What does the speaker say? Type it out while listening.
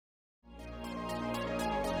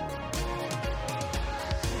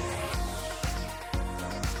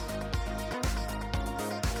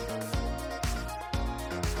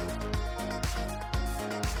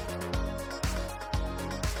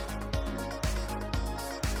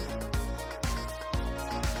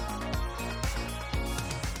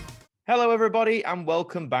Hello, everybody, and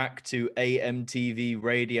welcome back to AMTV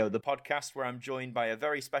Radio, the podcast where I'm joined by a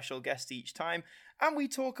very special guest each time, and we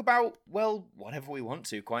talk about, well, whatever we want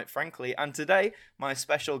to, quite frankly. And today, my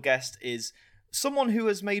special guest is someone who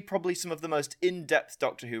has made probably some of the most in-depth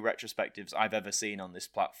Doctor Who retrospectives I've ever seen on this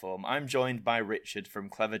platform. I'm joined by Richard from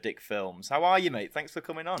Clever Dick Films. How are you, mate? Thanks for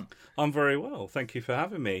coming on. I'm very well. Thank you for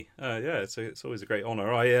having me. It's always a great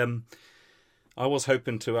honour. I was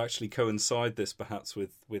hoping to actually coincide this perhaps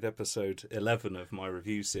with episode 11 of my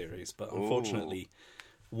review series, but unfortunately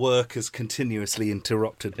work has continuously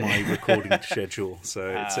interrupted my recording schedule,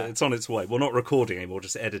 so it's on its way. Well, not recording anymore,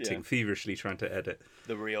 just editing, feverishly trying to edit.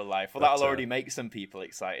 The real life. Well, that'll already make some people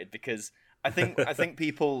excited because I think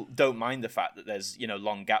people don't mind the fact that there's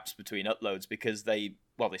long gaps between uploads because they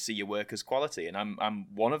see your work as quality, and I'm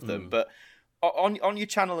one of them. But on your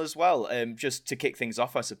channel as well, just to kick things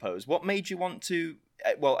off, I suppose, what made you want to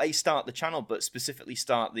start the channel, but specifically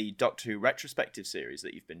start the Doctor Who retrospective series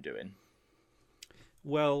that you've been doing?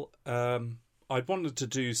 Well, I'd wanted to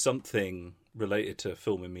do something related to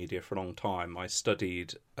film and media for a long time. I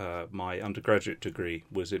studied, my undergraduate degree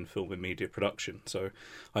was in film and media production, so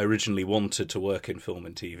I originally wanted to work in film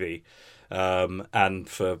and TV, and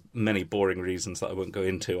for many boring reasons that I won't go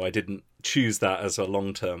into, I didn't choose that as a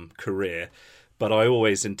long-term career, but I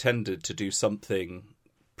always intended to do something,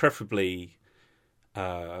 preferably,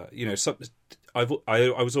 I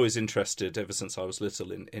was always interested ever since I was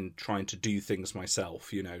little in trying to do things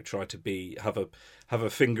myself. Try to have a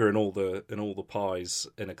finger in all the pies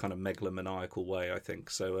in a kind of megalomaniacal way. I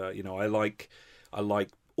think so. I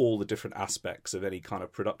like all the different aspects of any kind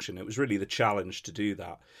of production. It was really the challenge to do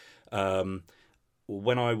that. I'm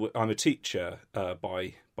a teacher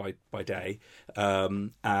by day,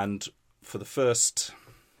 and for the first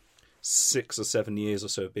 6 or 7 years or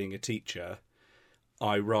so of being a teacher,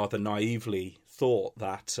 I rather naively thought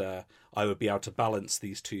that I would be able to balance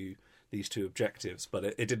these two objectives, but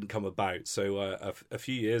it didn't come about. So a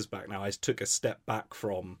few years back now, I took a step back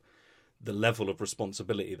from the level of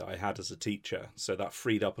responsibility that I had as a teacher, so that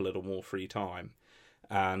freed up a little more free time,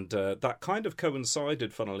 and that kind of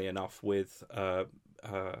coincided, funnily enough, with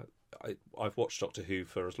I've watched Doctor Who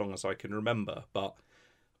for as long as I can remember, but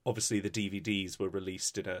obviously the DVDs were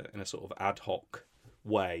released in a sort of ad hoc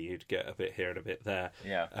way. You'd get a bit here and a bit there,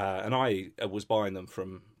 and I was buying them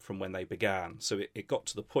from when they began, so it got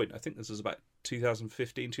to the point, I think this was about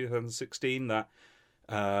 2015 2016, that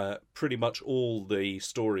pretty much all the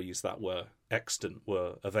stories that were extant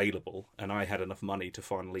were available, and I had enough money to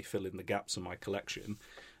finally fill in the gaps in my collection,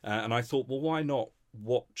 and I thought, well, why not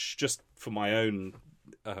watch, just for my own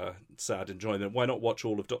sad enjoyment, why not watch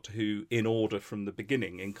all of Doctor Who in order from the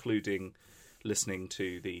beginning, including listening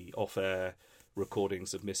to the off-air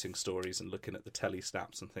recordings of missing stories and looking at the telly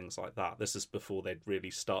snaps and things like that. This is before they'd really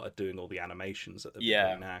started doing all the animations that they're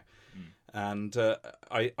doing now. And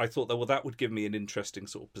I thought that would give me an interesting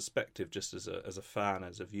sort of perspective, just as a fan,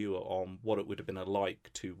 as a viewer, on what it would have been like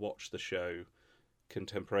to watch the show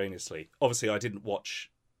contemporaneously. Obviously, I didn't watch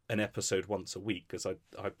an episode once a week, because I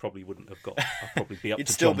probably wouldn't have got. I'd probably be up You'd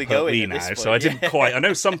to still John be Pertwee going at now, this point, so I didn't quite. I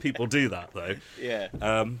know some people do that though. Yeah.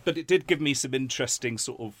 But it did give me some interesting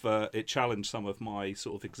sort of. It challenged some of my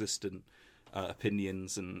sort of existent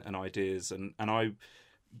opinions and ideas, and I,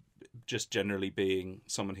 just generally being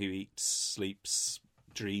someone who eats, sleeps,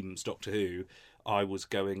 dreams Doctor Who, I was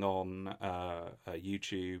going on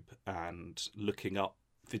YouTube and looking up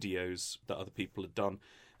videos that other people had done.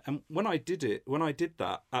 And when I did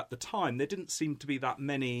that, at the time, there didn't seem to be that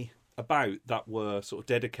many about that were sort of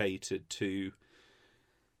dedicated to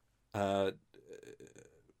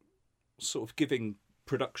sort of giving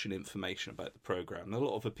production information about the programme. A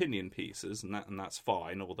lot of opinion pieces, and that's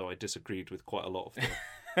fine, although I disagreed with quite a lot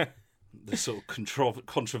of the sort of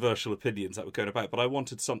controversial opinions that were going about. But I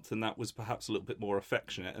wanted something that was perhaps a little bit more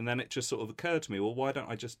affectionate. And then it just sort of occurred to me, well, why don't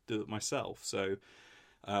I just do it myself? So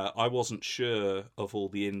I wasn't sure of all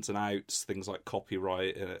the ins and outs, things like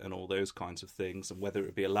copyright and all those kinds of things, and whether it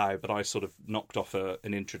would be allowed. But I sort of knocked off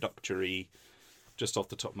an introductory, just off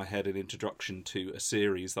the top of my head, an introduction to a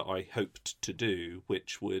series that I hoped to do,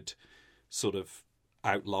 which would sort of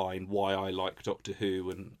outline why I like Doctor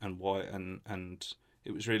Who and why, and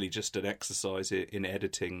it was really just an exercise in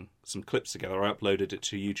editing some clips together. I uploaded it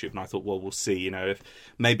to YouTube, and I thought, well, we'll see. If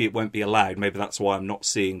maybe it won't be allowed. Maybe that's why I'm not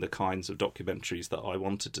seeing the kinds of documentaries that I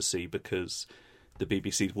wanted to see, because the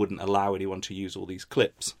BBC wouldn't allow anyone to use all these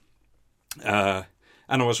clips. And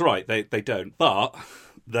I was right; they don't. But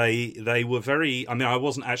they were very. I mean, I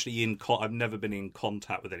wasn't actually I've never been in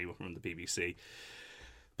contact with anyone from the BBC.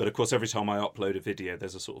 But of course, every time I upload a video,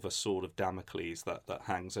 there's a sort of a sword of Damocles that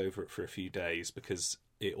hangs over it for a few days, because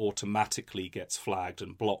it automatically gets flagged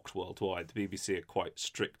and blocked worldwide. The BBC are quite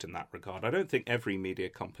strict in that regard. I don't think every media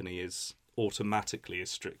company is automatically as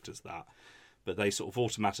strict as that, but they sort of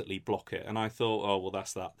automatically block it. And I thought, oh well,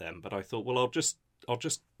 that's that then. But I thought, well, I'll just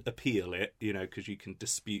appeal it, because you can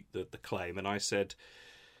dispute the claim. And I said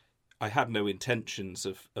I had no intentions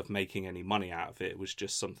of making any money out of it. It was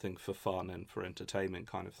just something for fun and for entertainment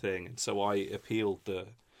kind of thing. And so I appealed the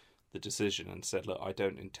decision and said, look, I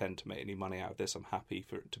don't intend to make any money out of this. I'm happy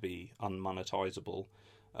for it to be unmonetizable,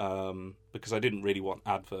 because I didn't really want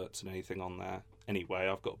adverts and anything on there anyway.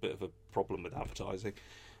 I've got a bit of a problem with advertising.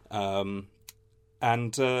 And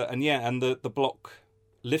the block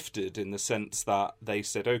lifted in the sense that they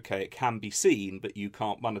said, okay, it can be seen, but you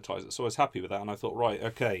can't monetize it. So I was happy with that, and I thought, right,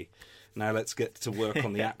 okay, now let's get to work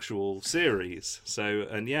on the actual series. So,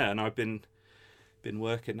 and I've been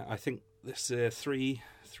working, I think this 3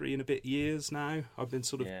 and a bit years now I've been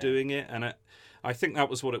sort of doing it, and I think that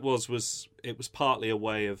was what it was it was partly a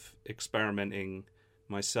way of experimenting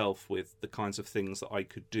myself with the kinds of things that I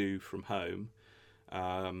could do from home,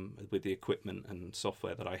 with the equipment and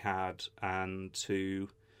software that I had, and to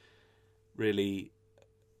really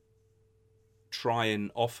try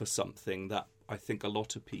and offer something that I think a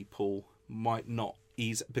lot of people might not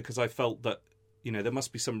ease, because I felt that there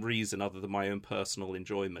must be some reason other than my own personal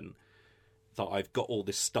enjoyment that I've got all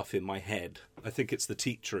this stuff in my head. I think it's the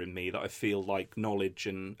teacher in me that I feel like knowledge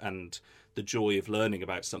and the joy of learning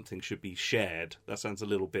about something should be shared. That sounds a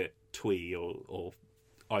little bit twee or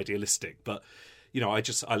idealistic, but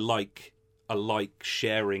I like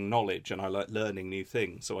sharing knowledge, and I like learning new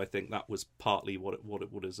things. So I think that was partly what it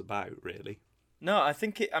was about, really. No, I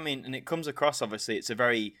think and it comes across, obviously, it's a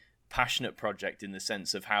very passionate project in the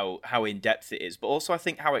sense of how in-depth it is, but also I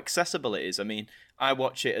think how accessible it is. I mean, I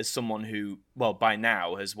watch it as someone who, well, by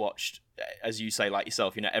now has watched, as you say, like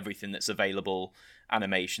yourself, everything that's available,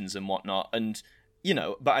 animations and whatnot. And,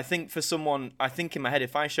 but I think for someone, I think in my head,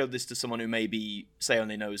 if I showed this to someone who maybe, say,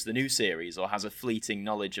 only knows the new series or has a fleeting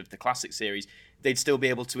knowledge of the classic series, they'd still be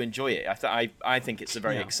able to enjoy it. I think it's a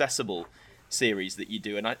very accessible series that you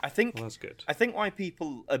do, and I think that's good. I think why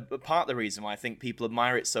people, part of the reason why I think people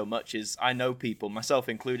admire it so much is I know people, myself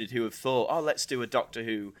included, who have thought, oh, let's do a Doctor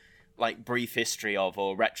Who like brief history of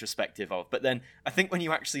or retrospective of, but then I think when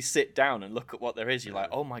you actually sit down and look at what there is, you're like,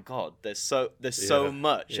 oh my god, there's so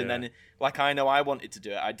much. And then, like, I know I wanted to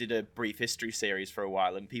do it. I did a brief history series for a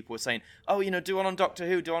while, and people were saying, oh, do one on Doctor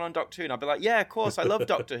Who, and I'd be like, yeah, of course, I love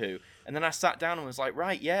Doctor Who. And then I sat down and was like,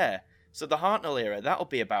 right, yeah, so the Hartnell era, that'll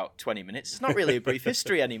be about 20 minutes. It's not really a brief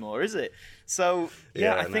history anymore, is it? So,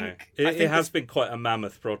 I think it has been quite a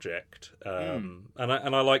mammoth project. And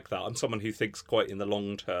I like that. I'm someone who thinks quite in the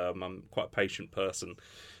long term. I'm quite a patient person.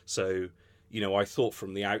 So, I thought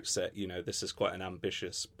from the outset, this is quite an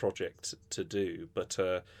ambitious project to do. But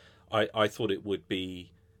I thought it would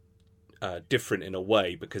be different in a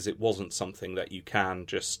way, because it wasn't something that you can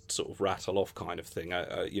just sort of rattle off kind of thing.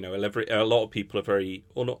 A lot of people are very,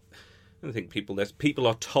 or not, I don't think people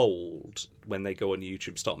are told when they go on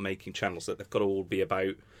YouTube, start making channels, that they've got to all be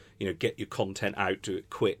about, get your content out, do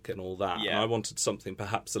it quick and all that. Yeah. And I wanted something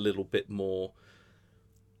perhaps a little bit more,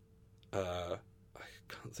 I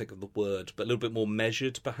can't think of the word, but a little bit more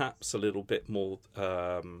measured, perhaps, a little bit more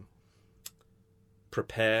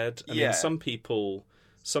prepared. I mean, some people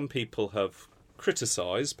have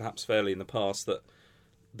criticised, perhaps fairly in the past, that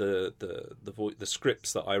the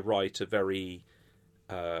scripts that I write are very,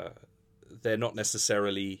 they're not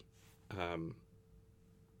necessarily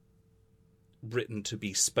written to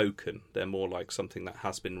be spoken. They're more like something that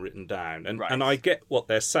has been written down. And I get what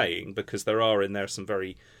they're saying, because there are in there some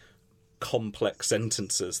very complex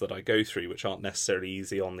sentences that I go through which aren't necessarily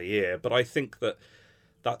easy on the ear. But I think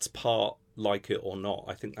that's part, like it or not,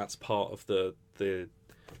 I think that's part of the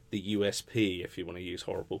USP, if you want to use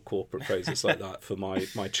horrible corporate phrases like that, for my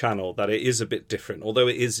channel, that it is a bit different. Although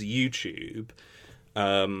it is YouTube,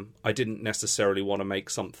 I didn't necessarily want to make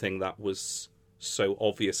something that was so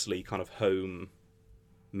obviously kind of home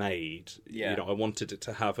made. Yeah. I wanted it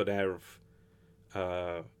to have an air of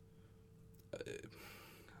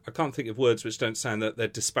I can't think of words which don't sound that they're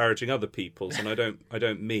disparaging other people's, and I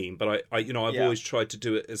don't mean, but I've always tried to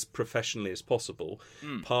do it as professionally as possible,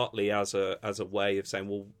 partly as a way of saying,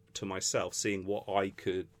 well, to myself, seeing what I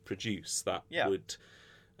could produce that would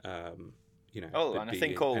and I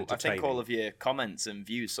think all of your comments and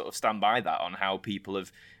views sort of stand by that, on how people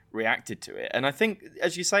have reacted to it. And I think,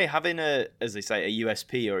 as you say, having a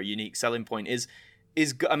USP or a unique selling point is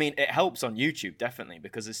I mean, it helps on YouTube, definitely,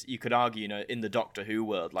 because you could argue, in the Doctor Who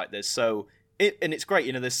world, like, there's so and it's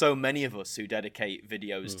great, there's so many of us who dedicate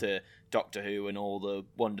videos to Doctor Who and all the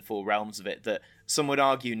wonderful realms of it, that some would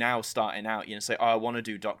argue now, starting out, say, oh, I want to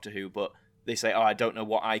do Doctor Who, but they say, oh, I don't know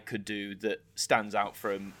what I could do that stands out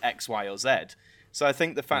from X, Y, or Z. So I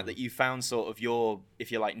think the fact that you found sort of your,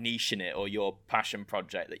 if you like, niche in it, or your passion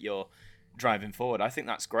project that you're driving forward, I think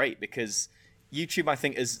that's great, because YouTube, I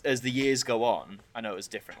think, as the years go on, I know it was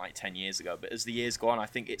different like 10 years ago, but as the years go on, I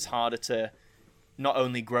think it's harder to not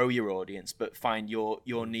only grow your audience, but find your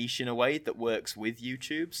niche in a way that works with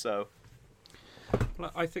YouTube. So,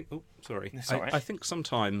 well, I think. Oh, sorry. Sorry. I think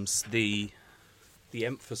sometimes the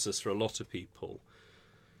emphasis for a lot of people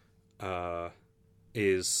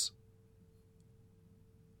is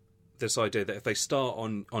this idea that if they start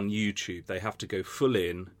on YouTube, they have to go full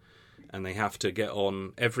in, and they have to get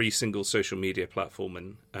on every single social media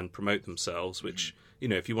platform and promote themselves. Which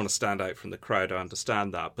if you want to stand out from the crowd, I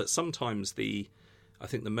understand that. But sometimes I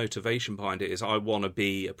think the motivation behind it is, I want to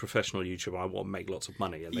be a professional YouTuber, I want to make lots of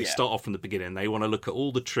money. And they start off from the beginning. They want to look at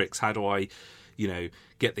all the tricks. How do I,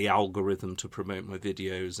 get the algorithm to promote my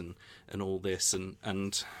videos and all this.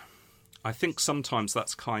 And I think sometimes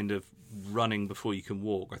that's kind of running before you can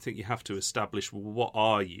walk. I think you have to establish, what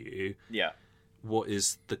are you? Yeah. What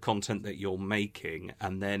is the content that you're making?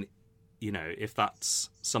 And then, if that's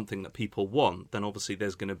something that people want, then obviously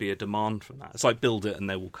there's going to be a demand from that. It's like build it and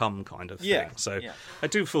they will come kind of thing. Yeah. So I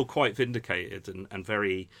do feel quite vindicated and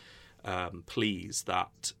very pleased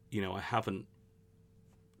that, I haven't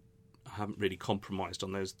really compromised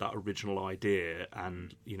on that original idea.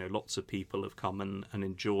 And, lots of people have come and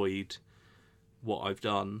enjoyed what I've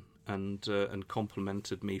done and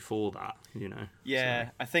complimented me for that, Yeah,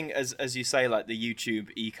 so. I think as you say, like the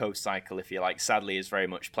YouTube eco cycle, if you like, sadly is very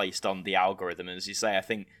much placed on the algorithm. And as you say, I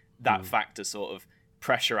think that factor sort of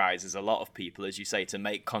pressurizes a lot of people, as you say, to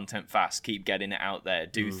make content fast, keep getting it out there,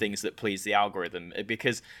 do things that please the algorithm.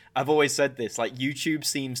 Because I've always said this, like YouTube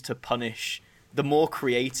seems to punish, the more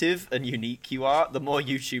creative and unique you are, the more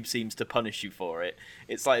YouTube seems to punish you for it.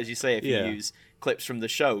 It's like, as you say, if you use clips from the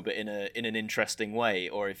show but in an interesting way,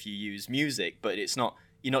 or if you use music but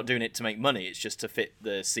you're not doing it to make money, it's just to fit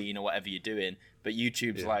the scene or whatever you're doing, but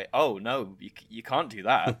YouTube's like, oh no, you can't do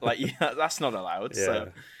that, like that's not allowed.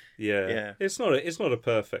 So it's not a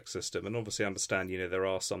perfect system, and obviously I understand there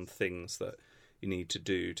are some things that you need to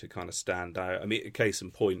do to kind of stand out. I mean, case in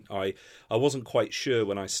point, I wasn't quite sure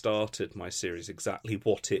when I started my series exactly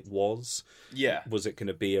what it was. Yeah. Was it going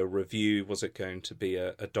to be a review? Was it going to be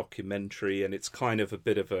a documentary? And it's kind of a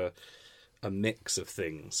bit of a mix of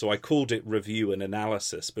things. So I called it review and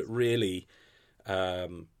analysis, but really, I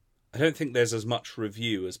don't think there's as much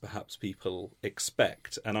review as perhaps people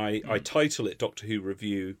expect. And I title it Doctor Who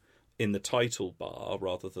Review in the title bar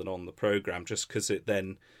rather than on the programme, just because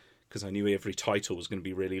I knew every title was going to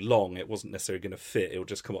be really long. It wasn't necessarily going to fit. It would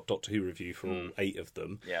just come up Doctor Who Review for all 8 of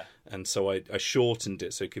them. Yeah. And so I shortened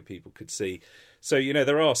it so people could see. So,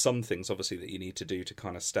 there are some things, obviously, that you need to do to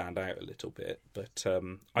kind of stand out a little bit. But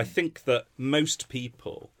I think that most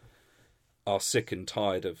people are sick and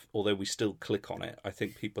tired of, although we still click on it, I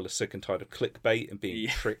think people are sick and tired of clickbait and being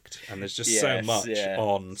tricked. And there's just so much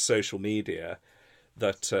on social media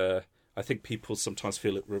that... I think people sometimes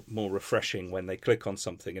feel it more refreshing when they click on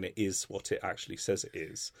something and it is what it actually says it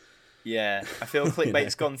is. Yeah, I feel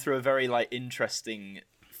clickbait's gone through a very interesting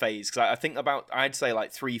phase, because I think I'd say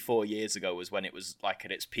 3-4 years ago was when it was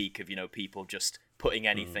at its peak of people just putting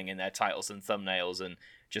anything in their titles and thumbnails and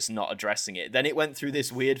just not addressing it. Then it went through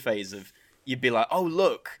this weird phase of, you'd be like, oh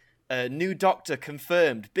look, new Doctor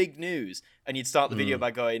confirmed, big news, and you'd start the video by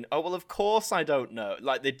going, oh well, of course I don't know,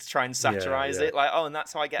 they'd try and satirize it, oh, and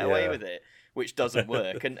that's how I get away with it, which doesn't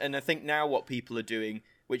work. and I think now what people are doing,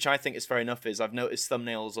 which I think is fair enough, is I've noticed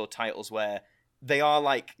thumbnails or titles where they are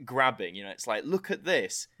grabbing, it's look at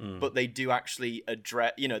this, but they do actually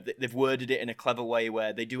address, they've worded it in a clever way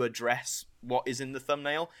where they do address what is in the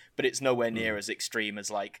thumbnail, but it's nowhere near as extreme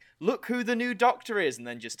as look who the new Doctor is, and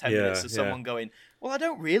then just 10 minutes of someone going, well, I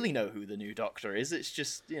don't really know who the new Doctor is, it's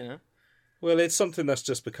just, Well, it's something that's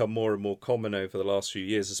just become more and more common over the last few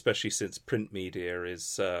years, especially since print media is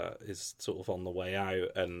sort of on the way out,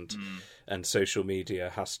 and social media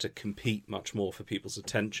has to compete much more for people's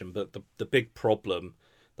attention. But the big problem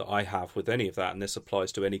that I have with any of that, and this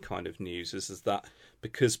applies to any kind of news, is that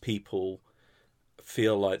because people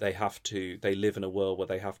feel like they live in a world where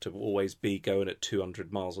they have to always be going at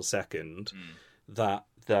 200 miles a second, that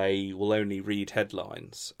they will only read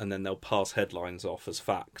headlines and then they'll pass headlines off as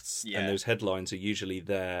facts. And those headlines are usually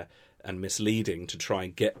there and misleading to try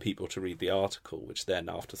and get people to read the article, which then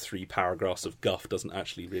after 3 paragraphs of guff doesn't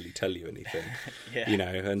actually really tell you anything.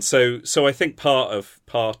 And so I think part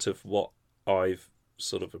of what I've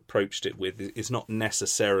sort of approached it with is not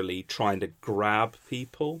necessarily trying to grab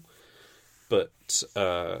people, but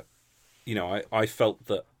I felt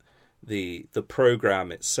that the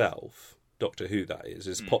program itself, Doctor Who that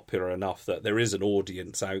is popular enough that there is an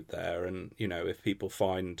audience out there, and if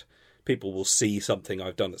people will see something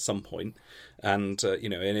I've done at some point, and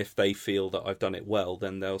and if they feel that I've done it well,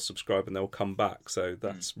 then they'll subscribe and they'll come back. So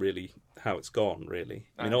that's really how it's gone, really.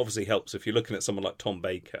 I mean, obviously helps if you're looking at someone like Tom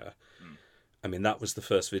Baker. I mean, that was the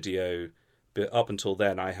first video, but up until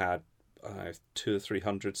then I had 200 or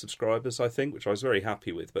 300 subscribers, I think, which I was very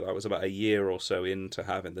happy with, but that was about a year or so into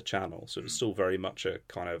having the channel, so it was still very much a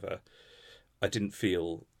kind of I didn't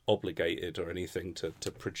feel obligated or anything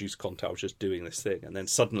to produce content. I was just doing this thing, and then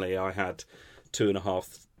suddenly I had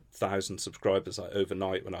 2,500 subscribers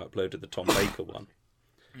overnight when I uploaded the Tom Baker one.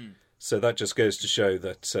 So that just goes to show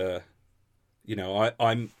that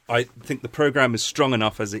I think the program is strong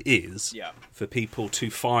enough as it is for people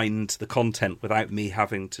to find the content without me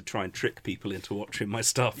having to try and trick people into watching my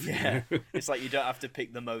stuff. Yeah, it's like you don't have to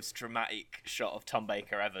pick the most dramatic shot of Tom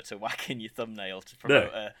Baker ever to whack in your thumbnail to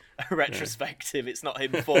promote a retrospective. It's not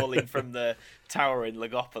him falling from the tower in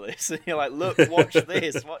Legopolis. You're like, look, watch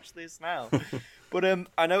this now. But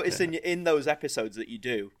I noticed in those episodes that you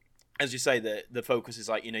do, as you say, the focus is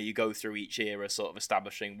like, you go through each era sort of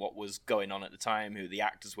establishing what was going on at the time, who the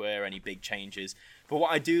actors were, any big changes. But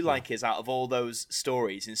what I do like is out of all those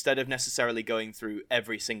stories, instead of necessarily going through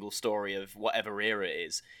every single story of whatever era it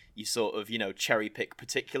is, you sort of, cherry pick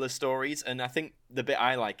particular stories. And I think the bit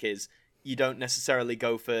I like is you don't necessarily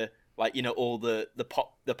go for like, all the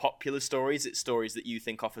popular stories. It's stories that you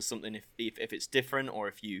think offer something if it's different, or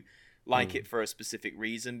if you like it for a specific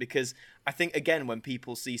reason. Because I think, again, when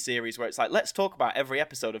people see series where it's like, let's talk about every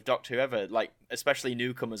episode of Doctor Who ever, like, especially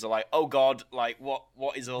newcomers are like, oh god, like, what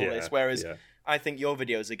is all this? Whereas I think your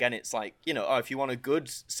videos, again, it's like, if you want a good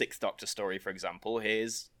Sixth Doctor story, for example,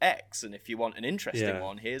 here's X, and if you want an interesting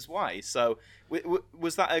one, here's Y. So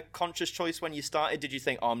was that a conscious choice when you started? Did you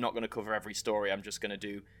think, I'm not going to cover every story, I'm just going to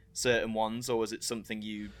do certain ones, or was it something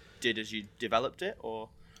you did as you developed it? Or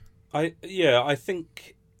I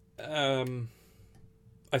think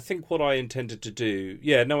what I intended to do,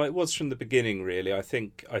 it was from the beginning, really. I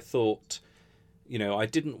thought, I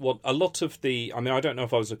didn't want a lot of the, I don't know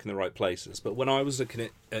if I was looking in the right places, but when I was looking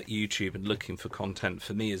at YouTube and looking for content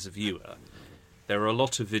for me as a viewer, there are a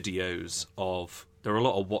lot of videos there are a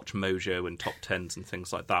lot of Watch Mojo and top tens and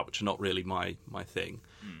things like that, which are not really my thing.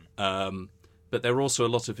 But there were also a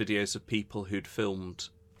lot of videos of people who'd filmed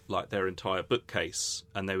like their entire bookcase,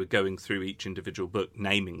 and they were going through each individual book,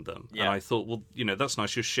 naming them. And I thought, well, that's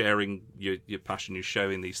nice. You're sharing your passion. You're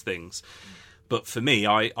showing these things. But for me,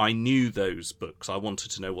 I knew those books. I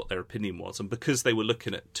wanted to know what their opinion was. And because they were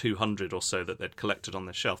looking at 200 or so that they'd collected on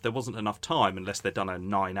their shelf, there wasn't enough time, unless they'd done a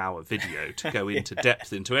 9-hour video, to go into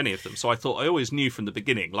depth into any of them. So I thought, I always knew from the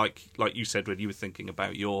beginning, like you said when you were thinking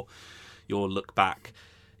about your look back,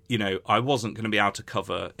 I wasn't going to be able to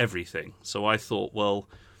cover everything. So I thought, well,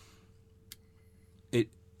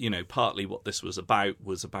 partly what this was about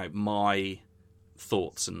my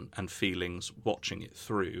thoughts and feelings watching it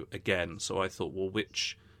through again. So I thought, well,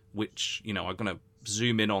 which I'm going to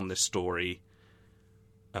zoom in on this story,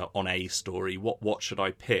 on a story. What should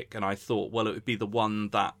I pick? And I thought, well, it would be the one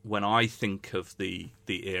that, when I think of the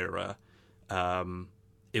era,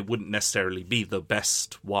 it wouldn't necessarily be the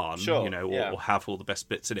best one, or have all the best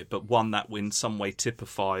bits in it, but one that would in some way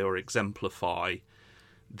typify or exemplify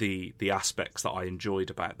the aspects that I enjoyed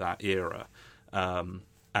about that era.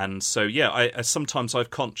 And so, sometimes I've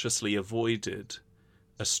consciously avoided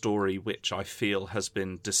a story which I feel has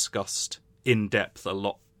been discussed in depth a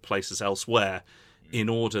lot places elsewhere, in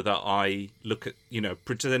order that I look at,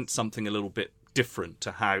 present something a little bit different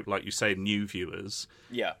to how, like you say, new viewers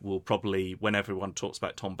will probably, when everyone talks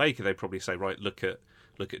about Tom Baker, they probably say, right, look at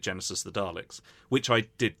Genesis of the Daleks, which I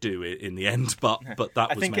did do in the end, but that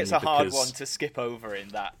I was think it's a hard one to skip over in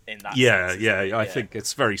that sense, I think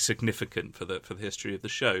it's very significant for the history of the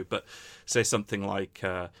show. But say something like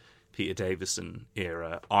Peter Davison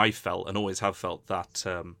era, I felt, and always have felt, that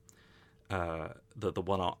the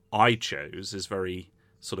one I chose is very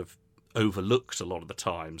sort of overlooked a lot of the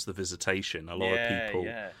times. The Visitation, a lot of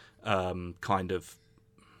people kind of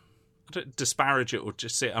disparage it or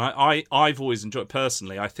just say, I've always enjoyed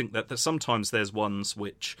personally. I think that sometimes there's ones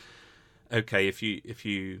which, okay, if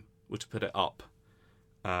you were to put it up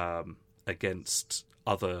against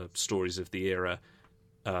other stories of the era,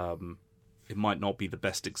 it might not be the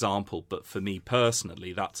best example, but for me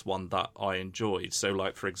personally, that's one that I enjoyed. So,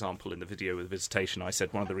 like, for example, in the video with Visitation, I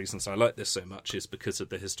said one of the reasons I like this so much is because of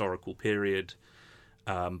the historical period.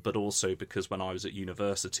 but also because when I was at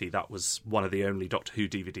university, that was one of the only Doctor Who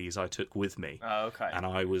DVDs I took with me. Oh, okay. And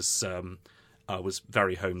I was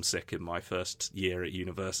very homesick in my first year at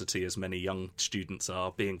university, as many young students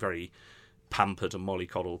are, being very pampered and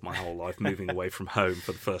mollycoddled my whole life. Moving away from home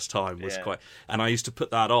for the first time was quite... And I used to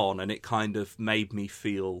put that on, and it kind of made me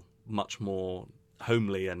feel much more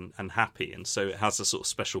homely and happy, and so it has a sort of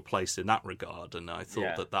special place in that regard, and I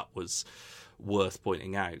thought that was worth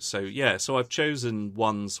pointing out. So I've chosen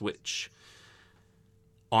ones which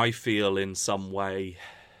I feel in some way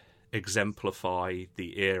exemplify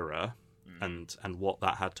the era and what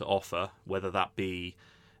that had to offer, whether that be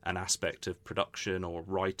an aspect of production or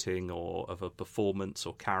writing or of a performance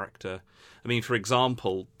or character. I mean, for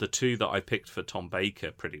example, the two that I picked for Tom Baker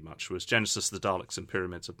pretty much was Genesis of the Daleks and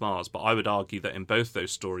Pyramids of Mars, but I would argue that in both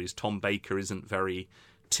those stories, Tom Baker isn't very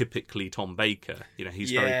typically Tom Baker. You know, he's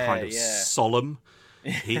very kind of solemn.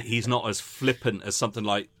 He's not as flippant as something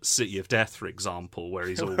like City of Death, for example, where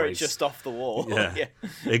he's always just off the wall. Yeah.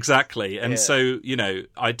 Exactly. And so, you know,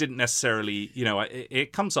 I didn't necessarily, you know,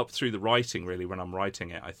 it comes up through the writing, really, when I'm writing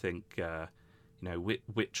it. I think, you know,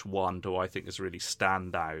 which one do I think has really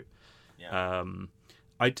stand out? Yeah.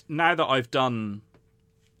 Now that I've done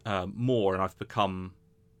more and I've become,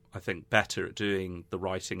 I think, better at doing the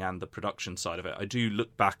writing and the production side of it, I do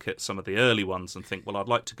look back at some of the early ones and think, well, I'd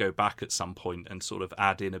like to go back at some point and sort of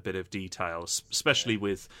add in a bit of detail, especially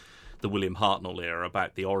with the William Hartnell era,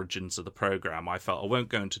 about the origins of the programme. I felt I won't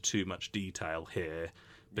go into too much detail here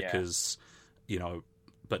because, you know,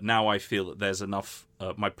 but now I feel that there's enough,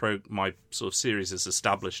 my sort of series is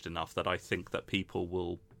established enough that I think that people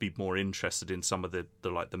will be more interested in some of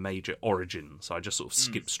the major origins. I just sort of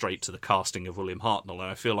skipped straight to the casting of William Hartnell, and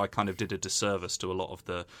I feel I kind of did a disservice to a lot of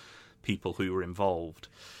the people who were involved.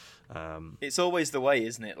 It's always the way,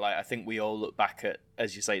 isn't it? Like, I think we all look back at,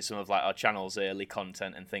 as you say, some of like our channel's early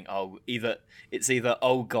content and think, either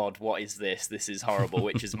oh god, what is this? This is horrible,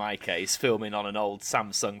 which is my case, filming on an old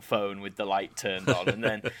Samsung phone with the light turned on, and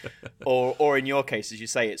then, or in your case, as you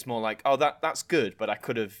say, it's more like, that's good, but I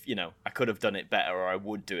could have done it better, or I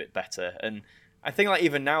would do it better. And I think like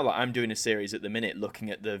even now, like I'm doing a series at the minute looking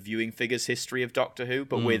at the viewing figures history of Doctor Who,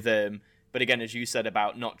 but with But again, as you said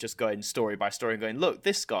about not just going story by story and going, look,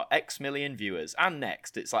 this got X million viewers, and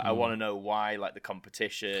next. It's like, I want to know why, like the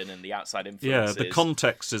competition and the outside influences. Yeah, the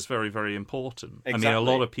context is very, very important. Exactly. I mean,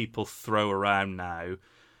 a lot of people throw around now,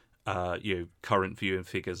 current viewing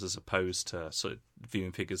figures as opposed to sort of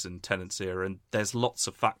viewing figures in Tennant's era, and there's lots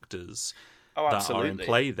of factors that are in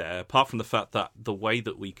play there, apart from the fact that the way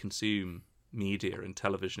that we consume media and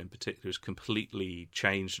television in particular has completely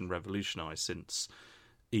changed and revolutionised since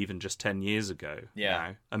even just 10 years ago. Yeah.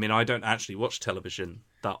 Now. I mean, I don't actually watch television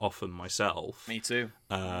that often myself. Me too.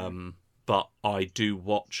 But I do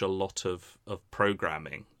watch a lot of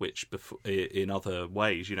programming, which in other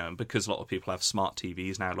ways, you know, and because a lot of people have smart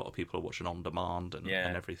TVs now, a lot of people are watching on demand and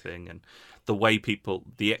everything. And the way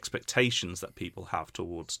the expectations that people have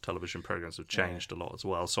towards television programs have changed a lot as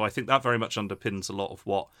well. So I think that very much underpins a lot of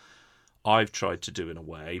what I've tried to do in a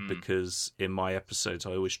way, because in my episodes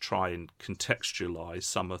I always try and contextualize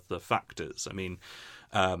some of the factors. I mean,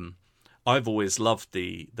 I've always loved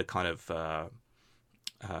the kind of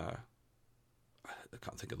I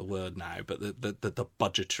can't think of the word now, but the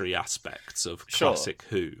budgetary aspects of classic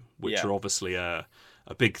Who, which are obviously a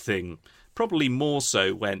big thing. Probably more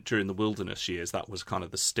so when during the Wilderness years, that was kind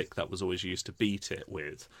of the stick that was always used to beat it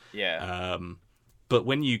with. Yeah. But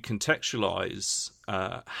when you contextualise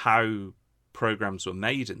how programs were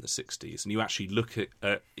made in the 60s and you actually look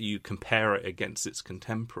at you compare it against its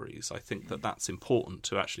contemporaries, I think that's important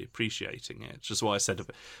to actually appreciating it. It's just why I said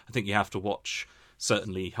I think you have to watch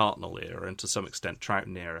certainly Hartnell era and to some extent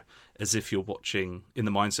Troughton era as if you're watching, in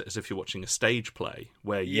the mindset as if you're watching a stage play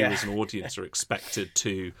where you as an audience are expected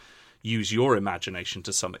to use your imagination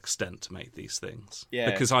to some extent to make these things.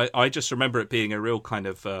 Yeah. Because I just remember it being a real kind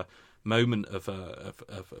of moment of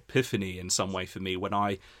epiphany in some way for me when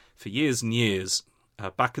for years and years,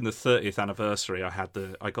 back in the 30th anniversary,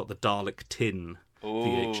 I got the Dalek Tin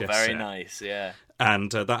VHS very set. Nice, yeah.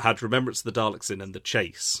 And that had Remembrance of the Daleks in and The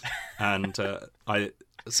Chase. And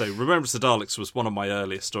so Remembrance of the Daleks was one of my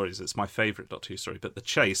earliest stories. It's my favourite Doctor Who story. But The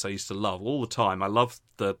Chase I used to love all the time. I love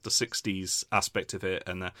the 60s aspect of it.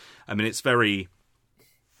 And I mean, it's very...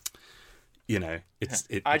 You know,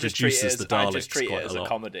 it reduces the Daleks. I just treat it as a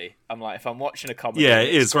comedy. I'm like, if I'm watching a comedy, yeah,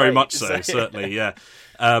 it is very much so. Certainly, yeah.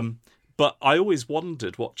 But I always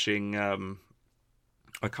wondered watching.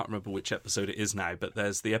 I can't remember which episode it is now, but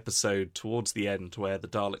there's the episode towards the end where the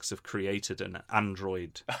Daleks have created an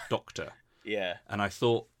android doctor. Yeah, and I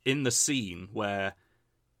thought in the scene where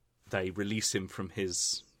they release him from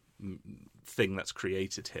his thing that's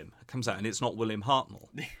created him. It comes out and it's not William Hartnell.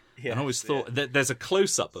 And I always thought that there's a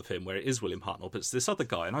close-up of him where it is William Hartnell, but it's this other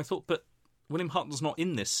guy. And I thought, but William Hartnell's not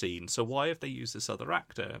in this scene, so why have they used this other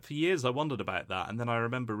actor? For years I wondered about that, and then I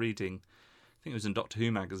remember reading, I think it was in Doctor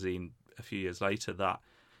Who magazine a few years later, that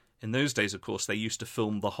in those days, of course, they used to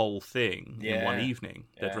film the whole thing in one evening.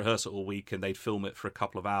 They'd rehearse it all week, and they'd film it for a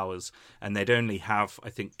couple of hours, and they'd only have,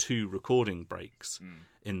 I think, 2 recording breaks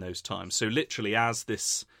in those times. So literally, as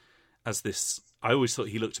this, I always thought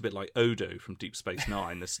he looked a bit like Odo from Deep Space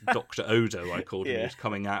Nine, this Dr. Odo, I called him, who's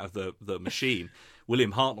coming out of the machine.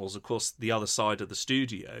 William Hartnell's, of course, the other side of the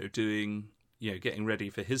studio doing, getting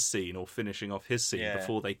ready for his scene or finishing off his scene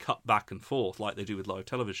before they cut back and forth like they do with live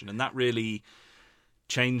television. And that really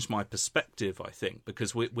changed my perspective, I think,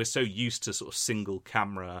 because we're so used to sort of single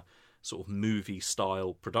camera, sort of movie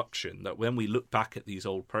style production that when we look back at these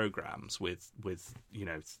old programs with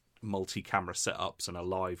multi-camera setups and a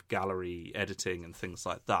live gallery editing and things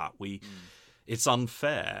like that, it's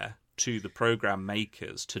unfair to the program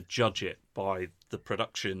makers to judge it by the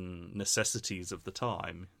production necessities of the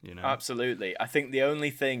time. Absolutely. I think the only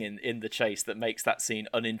thing in The Chase that makes that scene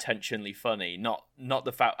unintentionally funny, not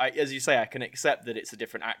the fact, as you say, I can accept that it's a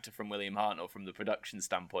different actor from William Hartnell from the production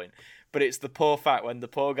standpoint, but it's the poor fact when the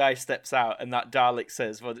poor guy steps out and that Dalek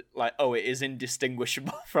says, it is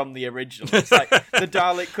indistinguishable from the original. It's like the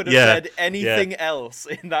Dalek could have said anything else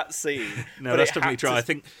in that scene. No, that's definitely true.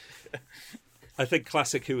 I think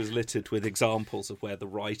Classic Who was littered with examples of where the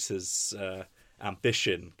writer's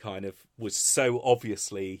ambition kind of was so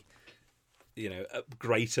obviously,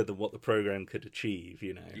 greater than what the program could achieve,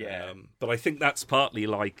 But I think that's partly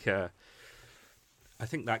like, I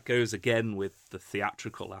think that goes again with the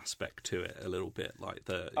theatrical aspect to it a little bit. Like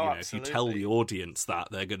if you tell the audience that,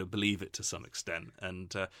 they're going to believe it to some extent.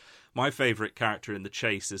 And my favourite character in The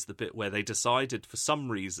Chase is the bit where they decided for some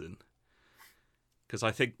reason, because I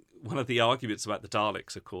think one of the arguments about the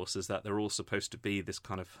Daleks, of course, is that they're all supposed to be this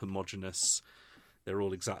kind of homogenous, they're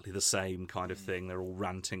all exactly the same kind of thing. They're all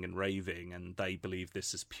ranting and raving, and they believe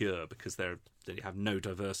this is pure because they have no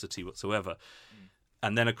diversity whatsoever.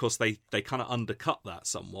 And then, of course, they kind of undercut that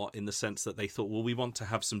somewhat in the sense that they thought, well, we want to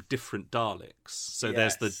have some different Daleks. So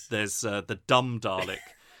there's the dumb Dalek.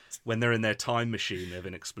 When they're in their time machine, they've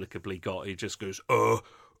inexplicably got, he just goes, 3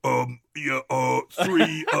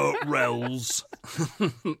 rels.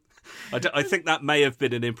 I think that may have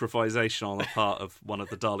been an improvisation on the part of one of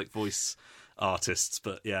the Dalek voice artists,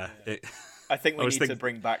 but I think we need to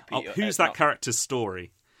bring back Peter. Who's that character's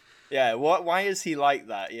story? Yeah, why is he like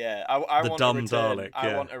that? Yeah, I want dumb a return. Dalek.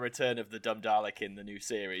 I want a return of the dumb Dalek in the new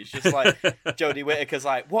series. Just like Jodie Whittaker's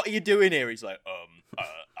like, "What are you doing here?" He's like, I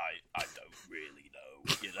don't really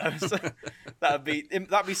know. So that'd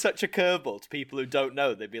be such a curveball to people who don't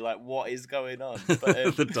know. They'd be like, "What is going on?"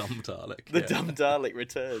 But, the dumb Dalek. The dumb Dalek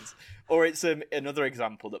returns. Or it's another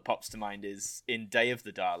example that pops to mind is in Day of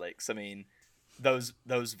the Daleks. I mean, those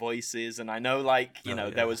voices, and I know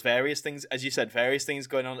there was various things, as you said, various things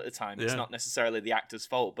going on at the time. It's not necessarily the actor's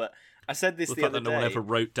fault, but I said this the other day. No one ever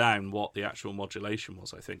wrote down what the actual modulation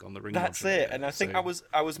was, I think, on the ring. That's it, and I think I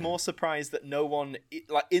was more surprised that no one,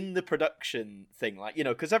 like in the production thing,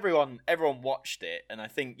 because everyone watched it, and I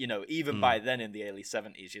think even by then in the early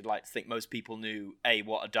 70s, you'd like to think most people knew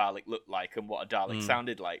what a Dalek looked like and what a Dalek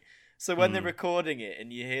sounded like. So when they're recording it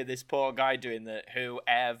and you hear this poor guy doing the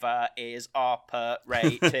whoever is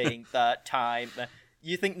operating the time,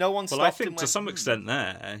 you think no one stopped. Well, I think to some extent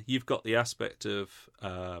there, you've got the aspect of,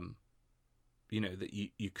 that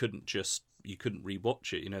you couldn't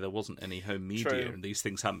rewatch it. There wasn't any home media. True. And these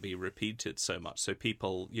things haven't been repeated so much. So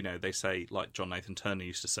people, they say, like John Nathan Turner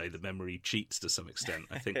used to say, the memory cheats to some extent.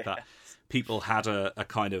 I think that people had a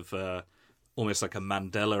kind of... almost like a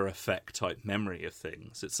Mandela effect type memory of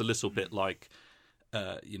things. It's a little bit like,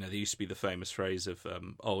 there used to be the famous phrase of,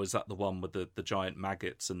 is that the one with the giant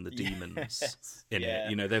maggots and the demons in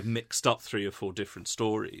it? They've mixed up 3 or 4 different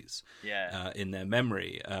stories in their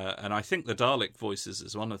memory. And I think the Dalek voices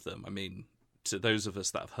is one of them. I mean, to those of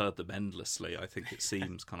us that have heard them endlessly, I think it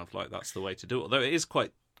seems kind of like that's the way to do it. Although it is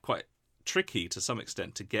quite tricky to some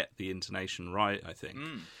extent to get the intonation right, I think.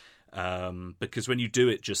 Because when you do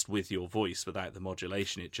it just with your voice without the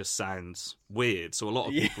modulation, it just sounds weird. So a lot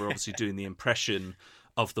of people are obviously doing the impression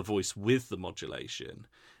of the voice with the modulation,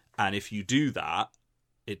 and if you do that,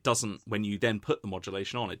 it doesn't. When you then put the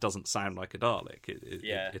modulation on, it doesn't sound like a Dalek.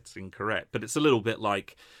 It's incorrect. But it's a little bit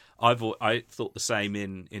like I thought the same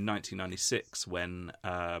in 1996 when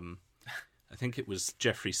I think it was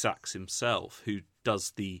Jeffrey Sachs himself who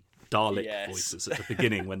does the Dalek voices at the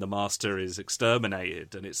beginning when the Master is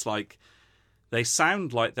exterminated, and it's like they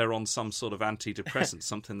sound like they're on some sort of antidepressant,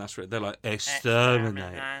 something that's they're like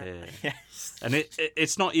exterminate here. Yes. And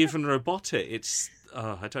it's not even robotic. It's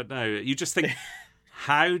I don't know. You just think,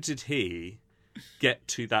 how did he get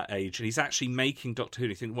to that age? And he's actually making Doctor Who.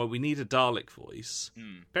 And you think, well, we need a Dalek voice.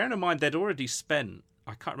 Bearing in mind they'd already spent,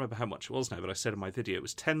 I can't remember how much it was now, but I said in my video it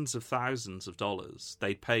was tens of thousands of dollars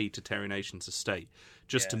they paid to Terry Nation's estate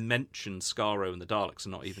just to mention Skaro and the Daleks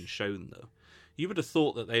and not even shown them. You would have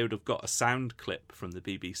thought that they would have got a sound clip from the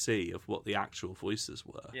BBC of what the actual voices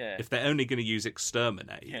were. Yeah. If they're only going to use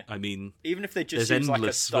exterminate, I mean, even if they just there's use like a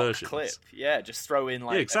endless stock versions. clip, just throw in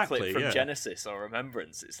like exactly, a clip from Genesis or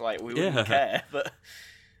Remembrance. It's like we wouldn't care, but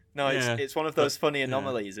no, it's one of those funny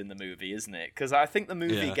anomalies in the movie, isn't it? Because I think the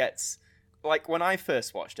movie gets, like, when I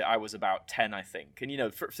first watched it, I was about 10, I think,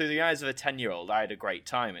 and through the eyes of a 10-year-old, I had a great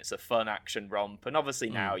time. It's a fun action romp, and obviously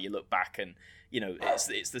now you look back and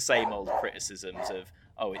it's the same old criticisms of,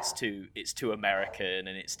 oh, it's too American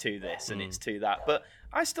and it's too this and it's too that. But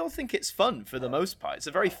I still think it's fun for the most part. It's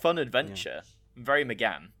a very fun adventure, very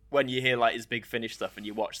McGann. When you hear like his Big Finish stuff and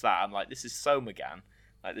you watch that, I'm like, this is so McGann.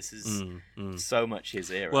 Like, this is so much his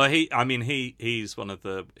era. Well, he's one of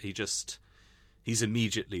the he's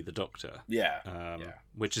immediately the Doctor.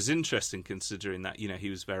 Which is interesting considering that he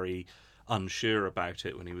was very unsure about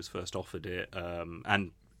it when he was first offered it,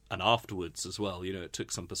 and afterwards as well. It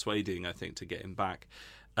took some persuading, I think, to get him back.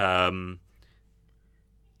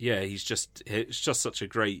 It's just such a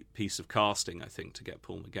great piece of casting, I think, to get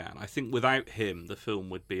Paul McGann. I think without him, the film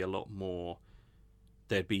would be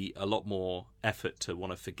there'd be a lot more effort to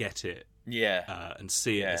want to forget it, and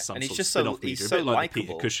see it as some sort of spin-off media, a bit like the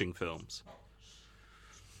Peter Cushing films.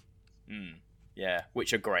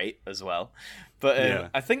 Which are great as well. But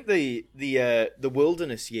I think the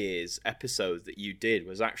Wilderness Years episode that you did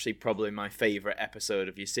was actually probably my favourite episode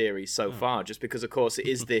of your series so far, just because, of course,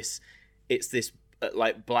 it's this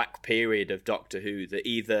like black period of Doctor Who that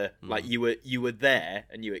either like you were there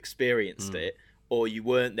and you experienced it, or you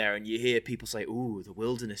weren't there and you hear people say, ooh, the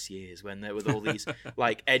Wilderness Years, when there were all these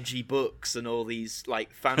like edgy books and all these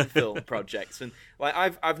like fan film projects. And like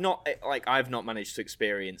I've not managed to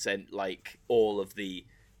experience like all of the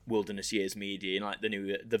Wilderness Years media, like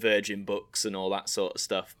the Virgin books and all that sort of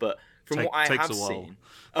stuff. But from what I have seen,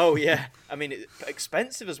 I mean, it's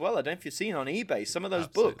expensive as well. I don't know if you've seen on eBay some of those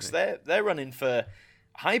books. They're running for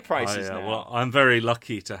high prices now. Well, I'm very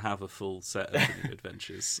lucky to have a full set of the New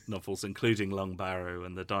Adventures novels, including Long Barrow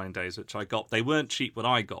and The Dying Days, which I got. They weren't cheap when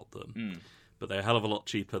I got them, but they're a hell of a lot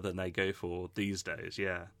cheaper than they go for these days.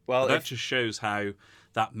 Well, that just shows how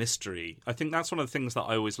that mystery. I think that's one of the things that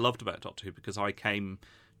I always loved about Doctor Who, because I came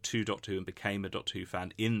to Doctor Who and became a Doctor Who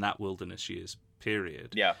fan in that Wilderness Years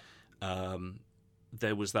period.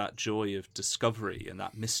 There was that joy of discovery and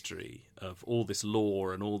that mystery of all this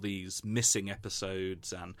lore and all these missing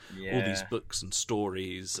episodes and all these books and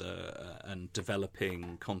stories and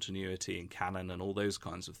developing continuity and canon and all those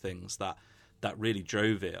kinds of things that really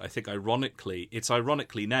drove it. I think it's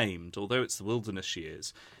ironically named, although it's the Wilderness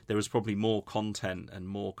Years, there was probably more content and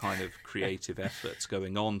more kind of creative efforts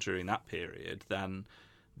going on during that period than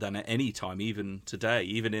at any time, even today,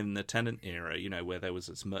 even in the Tennant era, where there was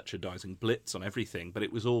this merchandising blitz on everything, but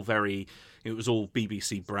it was all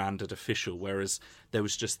BBC branded official, whereas there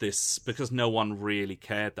was just this, because no one really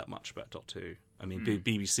cared that much about Doctor Who. I mean,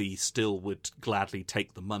 BBC still would gladly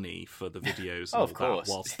take the money for the videos and of course.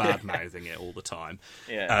 That, whilst bad-mouthing it all the time.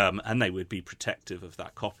 And they would be protective of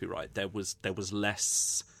that copyright. There was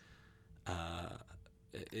less...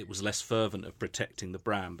 it was less fervent of protecting the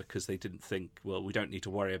brand, because they didn't think, well, we don't need to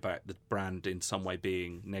worry about the brand in some way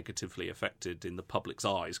being negatively affected in the public's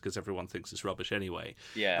eyes, because everyone thinks it's rubbish anyway.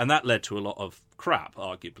 And that led to a lot of crap,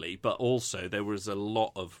 arguably, but also there was a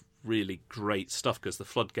lot of really great stuff, because the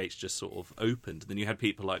floodgates just sort of opened. And then you had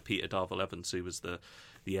people like Peter Darvill Evans, who was the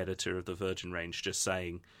editor of the Virgin Range, just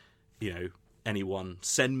saying, anyone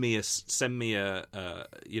send me a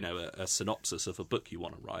synopsis of a book you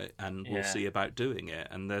want to write, and we'll see about doing it.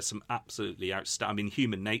 And there's some absolutely outstanding. I mean,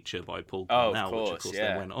 Human Nature by Paul Cornell, which of course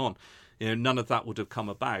then went on. None of that would have come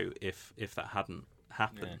about if that hadn't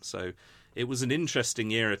happened. So it was an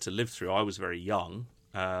interesting era to live through. I was very young,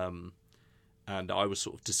 and I was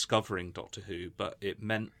sort of discovering Doctor Who, but it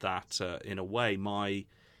meant that in a way my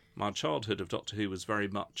childhood of Doctor Who was very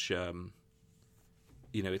much.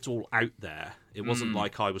 It's all out there. It wasn't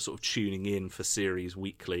like I was sort of tuning in for series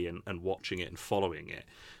weekly and watching it and following it.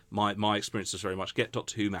 My experience was very much get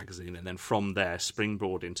Doctor Who magazine, and then from there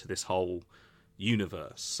springboard into this whole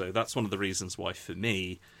universe. So that's one of the reasons why, for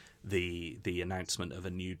me, the announcement of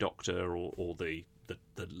a new Doctor or the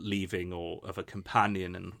the leaving or of a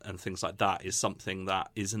companion and things like that is something that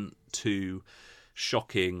isn't too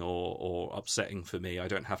shocking or upsetting for me. I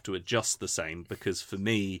don't have to adjust the same, because for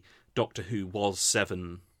me, Doctor Who was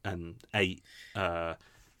 7 and 8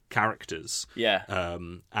 characters.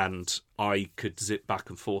 And I could zip back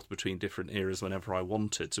and forth between different eras whenever I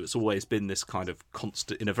wanted. So it's always been this kind of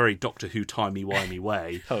constant, in a very Doctor Who timey-wimey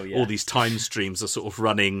way. All these time streams are sort of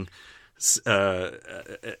running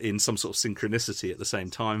in some sort of synchronicity at the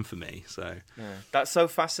same time for me. So that's so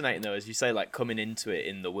fascinating, though, as you say, like coming into it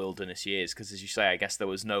in the wilderness years, because as you say, I guess there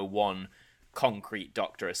was no one concrete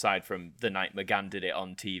Doctor aside from the night McGann did it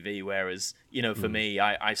on TV, whereas, you know, for me,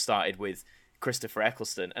 I started with Christopher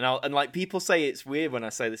Eccleston, and like people say it's weird when I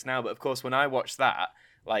say this now, but of course when I watched that,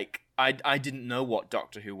 like I didn't know what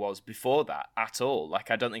Doctor Who was before that at all. Like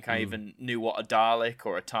I don't think I even knew what a Dalek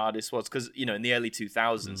or a TARDIS was, because, you know, in the early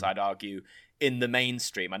 2000s, I'd argue in the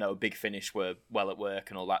mainstream, I know Big Finish were well at work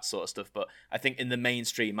and all that sort of stuff, but I think in the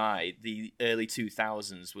mainstream the early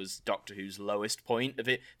 2000s was Doctor Who's lowest point of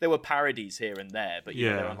it. There were parodies here and there, but you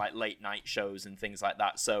know, they were on like late night shows and things like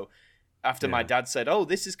that. So after my dad said, "Oh,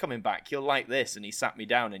 this is coming back, you'll like this," and he sat me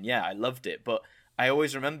down, and I loved it. But I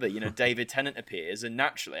always remember, you know, David Tennant appears, and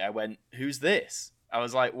naturally I went, "Who's this?" I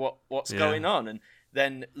was like, "What's going on?" And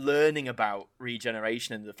then learning about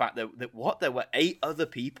regeneration and the fact that there were 8 other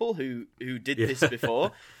people who did this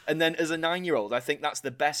before. And then as a 9-year-old, I think that's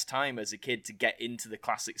the best time as a kid to get into the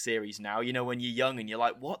classic series now. You know, when you're young and you're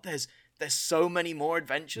like, "What? There's so many more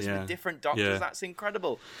adventures with different Doctors. That's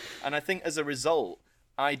incredible." And I think as a result,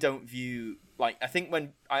 I don't view, like, I think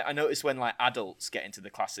when I notice when like adults get into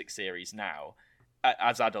the classic series now,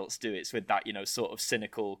 as adults do, it's with that, you know, sort of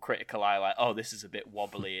cynical, critical eye, like, "Oh, this is a bit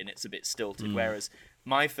wobbly and it's a bit stilted." Whereas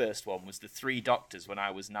my first one was the 3 Doctors when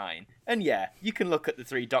I was 9, and you can look at the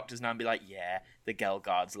 3 Doctors now and be like, the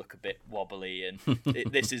Gelgards look a bit wobbly, and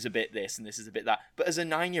this is a bit this and this is a bit that. But as a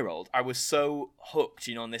 9-year-old, I was so hooked,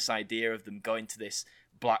 you know, on this idea of them going to this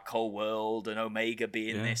black hole world and Omega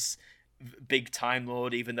being this big Time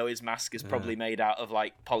Lord, even though his mask is probably made out of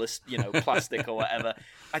like plastic or whatever.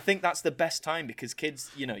 I think that's the best time, because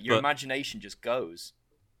kids, you know, your imagination just goes.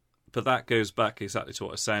 But that goes back exactly to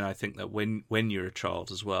what I was saying. I think that when you're a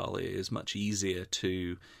child as well, it is much easier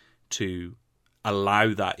to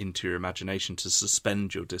allow that into your imagination, to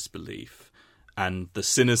suspend your disbelief and the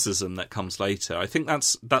cynicism that comes later. I think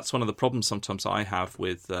that's one of the problems sometimes I have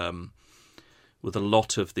with a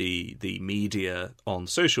lot of the media on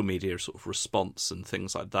social media, sort of response and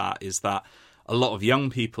things like that, is that a lot of young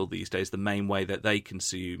people these days, the main way that they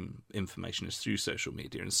consume information is through social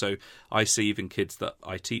media. And so I see even kids that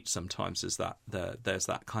I teach sometimes is that there's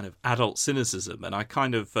that kind of adult cynicism. And I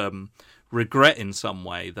kind of regret in some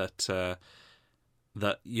way that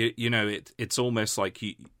you know, it's almost like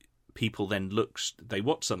people then they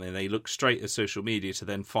watch something and they look straight at social media to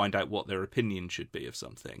then find out what their opinion should be of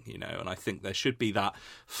something, you know. And I think there should be that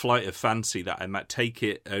flight of fancy that I might take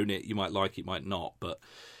it, own it, you might like it, might not, but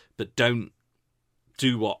don't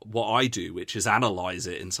do what I do, which is analyze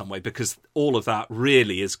it in some way, because all of that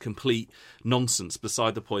really is complete nonsense.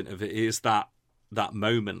 Beside the point of it is that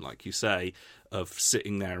moment, like you say, of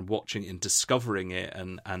sitting there and watching it and discovering it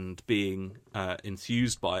and being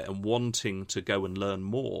enthused by it and wanting to go and learn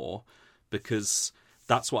more, because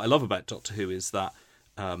that's what I love about Doctor Who, is that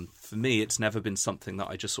for me it's never been something that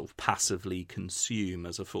I just sort of passively consume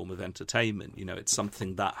as a form of entertainment. You know, it's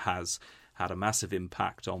something that has had a massive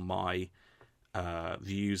impact on my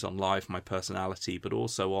views on life, my personality, but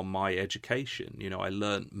also on my education. You know, I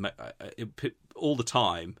learn all the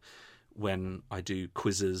time when I do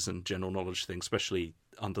quizzes and general knowledge things, especially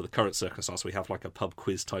under the current circumstance. We have like a pub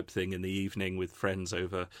quiz type thing in the evening with friends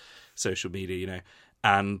over social media, you know,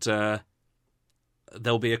 and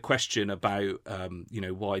there'll be a question about, you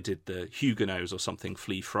know, why did the Huguenots or something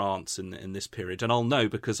flee France in this period? And I'll know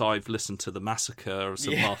because I've listened to the Massacre of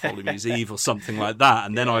St. Bartholomew's Eve or something like that.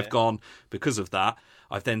 And then I've gone, because of that,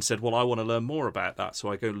 I've then said, well, I want to learn more about that.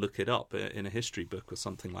 So I go look it up in a history book or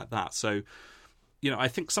something like that. So, you know, I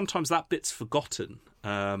think sometimes that bit's forgotten.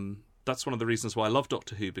 That's one of the reasons why I love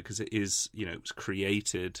Doctor Who, because it is, you know, it was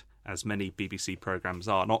created, as many BBC programmes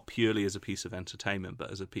are, not purely as a piece of entertainment,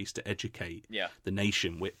 but as a piece to educate the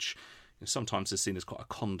nation, which sometimes is seen as quite a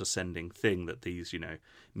condescending thing, that these, you know,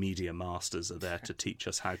 media masters are there to teach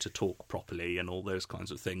us how to talk properly and all those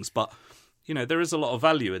kinds of things. But, you know, there is a lot of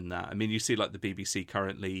value in that. I mean, you see like the BBC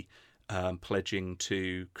currently pledging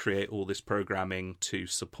to create all this programming to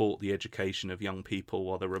support the education of young people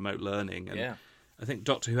while they're remote learning. And I think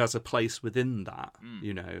Doctor Who has a place within that,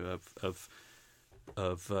 you know, of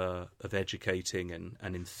educating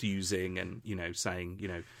and enthusing and, you know, saying, you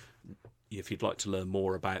know, if you'd like to learn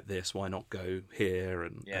more about this, why not go here?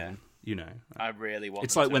 And you know, I really want.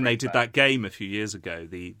 It's like when they did that game a few years ago,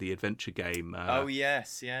 the adventure game. Oh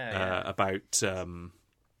yes, yeah. About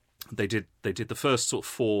they did the first sort of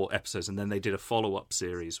 4 episodes, and then they did a follow-up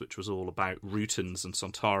series which was all about Routans and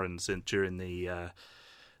Sontarans during the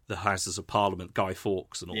Houses of Parliament, Guy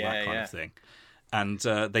Fawkes and all that kind of thing. And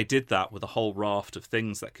they did that with a whole raft of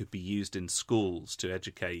things that could be used in schools to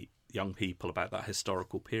educate young people about that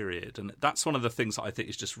historical period. And that's one of the things that I think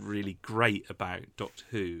is just really great about Doctor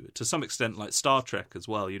Who. To some extent, like Star Trek as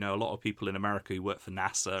well. You know, a lot of people in America who work for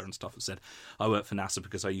NASA and stuff have said, I work for NASA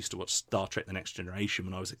because I used to watch Star Trek The Next Generation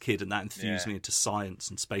when I was a kid, and that enthused me into science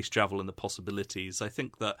and space travel and the possibilities. I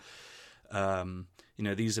think that you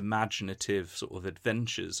know, these imaginative sort of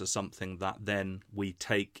adventures are something that then we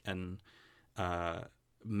take and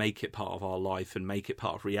make it part of our life and make it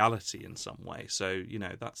part of reality in some way. So, you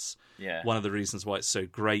know, that's one of the reasons why it's so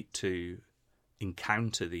great to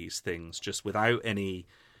encounter these things just without any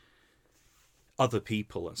other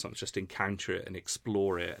people, and sometimes just encounter it and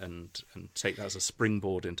explore it and take that as a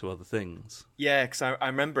springboard into other things. Yeah, because I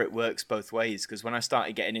remember it works both ways, because when I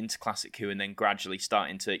started getting into Classic Who and then gradually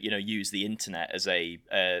starting to, you know, use the internet as a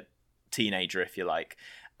teenager, if you like,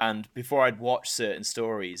 and before I'd watch certain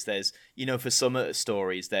stories, there's, you know, for some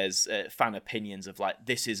stories, there's fan opinions of like,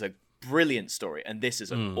 this is a brilliant story and this is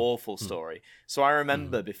an awful story. So I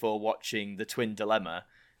remember before watching The Twin Dilemma,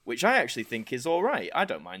 which I actually think is all right. I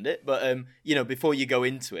don't mind it. But, you know, before you go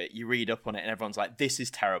into it, you read up on it and everyone's like, this is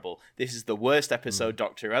terrible. This is the worst episode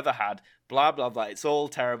Doctor ever had. Blah, blah, blah. It's all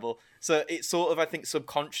terrible. So it sort of, I think,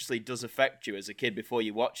 subconsciously does affect you as a kid before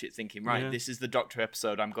you watch it, thinking, right, this is the Doctor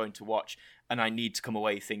episode I'm going to watch and I need to come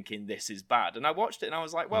away thinking this is bad. And I watched it and I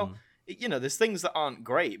was like, well, you know, there's things that aren't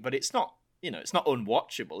great, but it's not, you know, it's not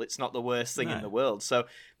unwatchable. It's not the worst thing in the world. So,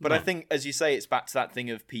 but I think, as you say, it's back to that thing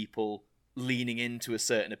of people leaning into a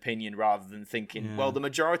certain opinion rather than thinking, well, the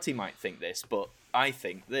majority might think this, but I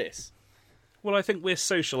think this. Well, I think we're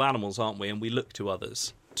social animals, aren't we? And we look to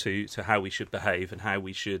others to how we should behave and how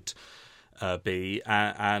we should be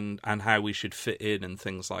and how we should fit in and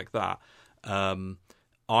things like that.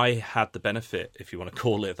 I had the benefit, if you want to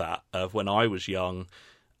call it that, of when I was young.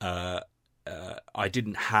 I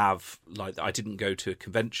didn't go to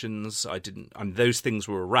conventions. Those things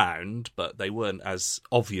were around, but they weren't as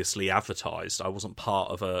obviously advertised. I wasn't part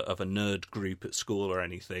of a nerd group at school or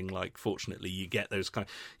anything. Like, fortunately, you get those kind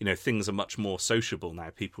of, you know, things are much more sociable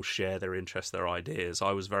now. People share their interests, their ideas.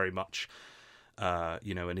 I was very much,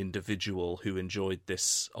 you know, an individual who enjoyed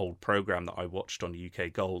this old program that I watched on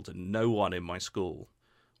UK Gold, and no one in my school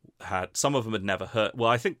had. Some of them had never heard. Well,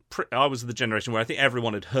 I think I was the generation where I think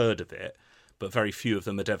everyone had heard of it, but very few of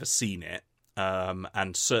them had ever seen it,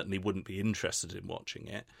 and certainly wouldn't be interested in watching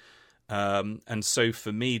it. And so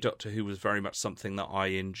for me, Doctor Who was very much something that I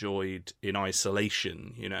enjoyed in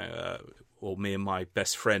isolation, you know, or me and my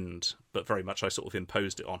best friend, but very much I sort of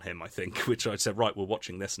imposed it on him, I think, which I said, right, we're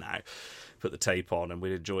watching this now, put the tape on and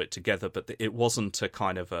we'd enjoy it together. But it wasn't a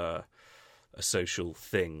kind of a social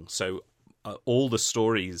thing. So all the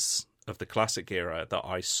stories of the classic era that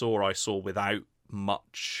I saw without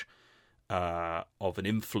much of an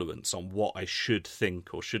influence on what I should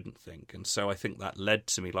think or shouldn't think. And so I think that led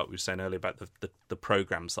to me, like we were saying earlier, about the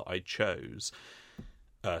programs that I chose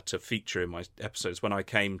to feature in my episodes. When I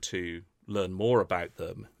came to learn more about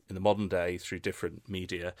them in the modern day through different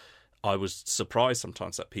media, I was surprised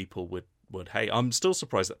sometimes that people would hate. I'm still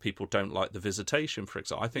surprised that people don't like The Visitation, for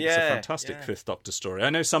example. I think it's a fantastic Fifth Doctor story. I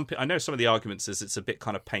know some of the arguments is it's a bit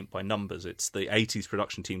kind of paint by numbers. It's the 80s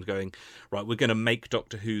production team going, right, we're going to make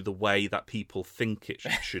Doctor Who the way that people think it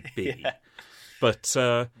should be. But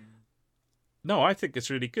no, I think it's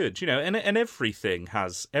really good. You know, and everything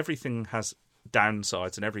has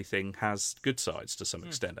downsides and everything has good sides to some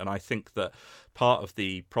extent. And I think that part of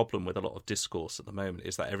the problem with a lot of discourse at the moment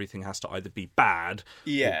is that everything has to either be bad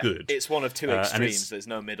or good. It's one of two extremes. There's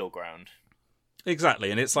no middle ground.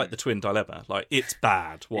 Exactly. And it's like the Twin Dilemma. Like, it's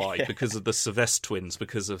bad. Why? Because of the Sylvester twins,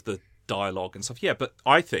 because of the dialogue and stuff. Yeah, but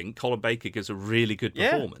I think Colin Baker gives a really good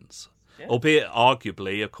performance. Yeah. Albeit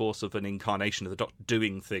arguably, of course, of an incarnation of the Doctor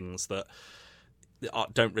doing things that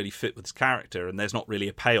don't really fit with his character, and there's not really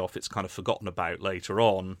a payoff. It's kind of forgotten about later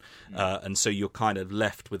on, and so you're kind of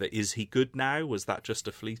left with it. Is he good now? Was that just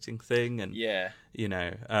a fleeting thing? And you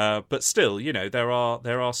know, but still, you know, there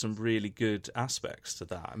are some really good aspects to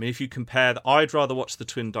that. I mean, if you compare, I'd rather watch The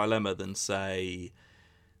Twin Dilemma than say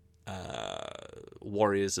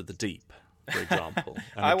Warriors of the Deep. for example.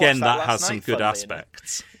 And I again, watched that that has last some night, good funnily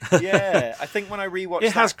aspects. Yeah, I think when I rewatched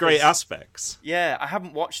It has that, great 'cause- aspects. Yeah, I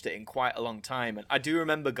haven't watched it in quite a long time, and I do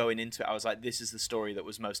remember going into it. I was like, "This is the story that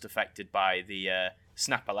was most affected by the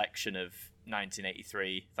snap election of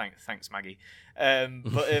 1983." Thanks, Maggie.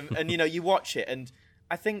 And you watch it, and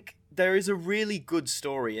I think there is a really good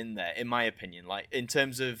story in there, in my opinion. Like in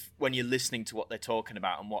terms of when you're listening to what they're talking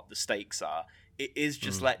about and what the stakes are, it is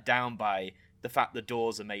just let down by the fact the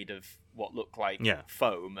doors are made of what look like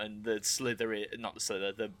foam, and the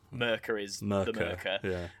Merca is the Merca.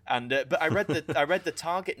 Yeah. And but I read the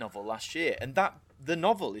Target novel last year, and the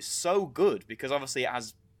novel is so good because obviously it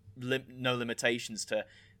has no limitations to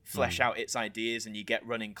flesh out its ideas, and you get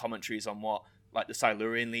running commentaries on what like the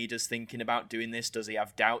Silurian leader's thinking about doing this. Does he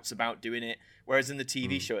have doubts about doing it? Whereas in the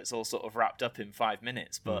TV show, it's all sort of wrapped up in 5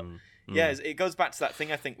 minutes. But yeah, it goes back to that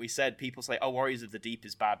thing I think we said. People say, "Oh, Warriors of the Deep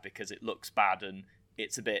is bad because it looks bad and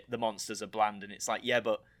it's a bit, the monsters are bland," and it's like, yeah,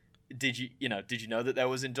 but did you know that there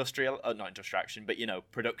was not industrial action, but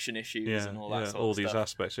production issues and all that sort all of these stuff.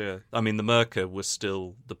 aspects. Yeah, I mean, the Merca was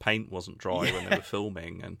still, the paint wasn't dry when they were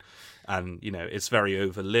filming, and it's very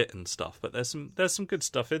overlit and stuff. But there's some good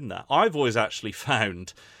stuff in there. I've always actually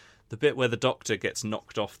found the bit where the Doctor gets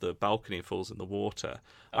knocked off the balcony and falls in the water.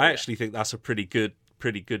 I actually think that's a pretty good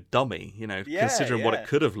dummy, considering what it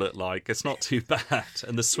could have looked like. It's not too bad.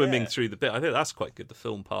 And the swimming through the bit, I think that's quite good, the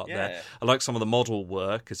film part there. I like some of the model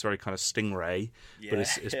work. It's very kind of Stingray, but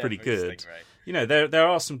it's pretty good. Stingray. There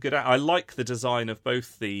are some good... I like the design of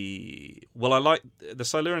both the... Well, I like... The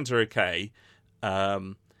Silurians are okay.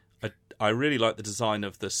 I really like the design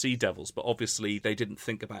of the Sea Devils, but obviously they didn't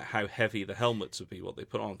think about how heavy the helmets would be, what they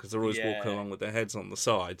put on, because they're always walking along with their heads on the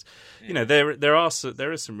sides.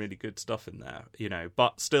 There is some really good stuff in there,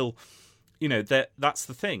 but still, that's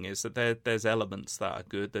the thing, is that there's elements that are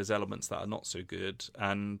good, there's elements that are not so good,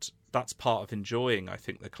 and that's part of enjoying, I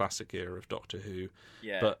think, the classic era of Doctor Who.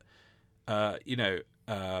 Yeah. But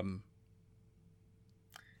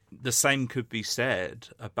the same could be said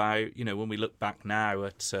about, when we look back now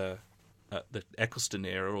at the Eccleston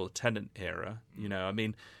era or the Tennant era. I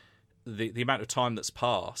mean, the amount of time that's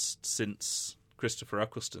passed since Christopher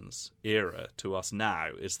Eccleston's era to us now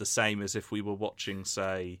is the same as if we were watching,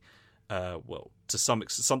 say, to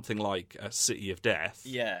something like City of Death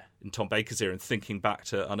in Tom Baker's era, and thinking back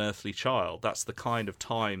to Unearthly Child. That's the kind of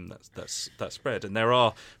time that's spread. And there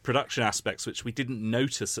are production aspects which we didn't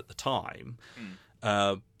notice at the time,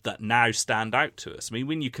 that now stand out to us. I mean,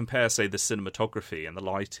 when you compare, say, the cinematography and the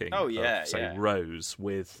lighting of, say, Rose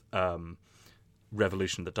with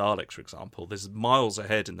Revolution of the Daleks, for example, there's miles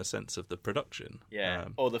ahead in the sense of the production. Yeah,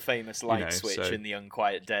 or the famous light switch in The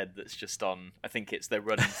Unquiet Dead that's just on. I think they're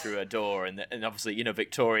running through a door, and obviously,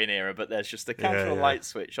 Victorian era, but there's just a casual light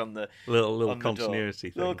switch on the little continuity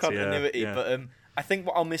things. Little continuity, but I think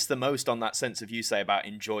what I'll miss the most on that sense of you say about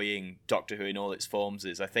enjoying Doctor Who in all its forms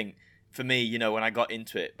is, I think, for me, when I got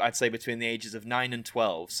into it, I'd say between the ages of 9 and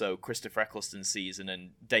 12, so Christopher Eccleston's season and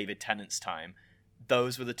David Tennant's time,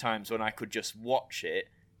 those were the times when I could just watch it,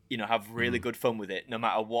 have really good fun with it, no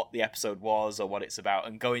matter what the episode was or what it's about,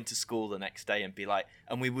 and go into school the next day and be like,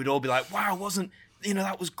 and we would all be like, wow,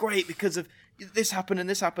 that was great because of this happened and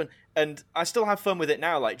this happened. And I still have fun with it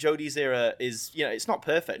now. Like, Jodie's era is, it's not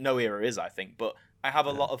perfect. No era is, I think, but I have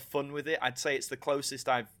a lot of fun with it. I'd say it's the closest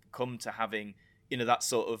I've come to having that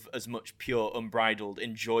sort of as much pure unbridled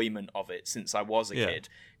enjoyment of it since I was a kid.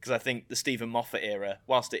 Because I think the Stephen Moffat era,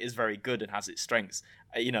 whilst it is very good and has its strengths,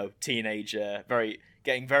 teenager,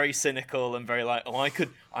 getting very cynical and very like, oh, I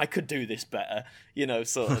could do this better,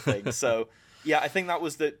 sort of thing. So yeah, I think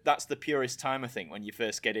that's the purest time, I think, when you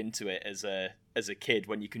first get into it as a kid,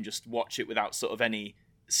 when you can just watch it without sort of any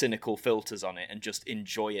cynical filters on it and just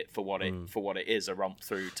enjoy it for what it is, a romp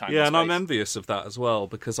through time and space. And I'm envious of that as well,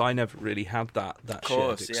 because I never really had that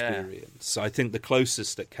shared experience. I think the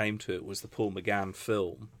closest that came to it was the Paul McGann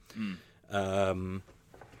film. And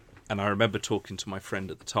I remember talking to my friend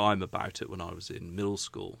at the time about it when I was in middle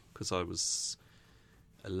school, because I was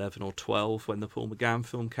 11 or 12 when the Paul McGann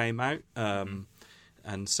film came out.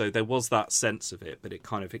 And so there was that sense of it, but it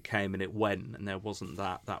came and it went, and there wasn't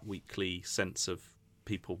that weekly sense of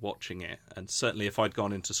people watching it. And certainly if I'd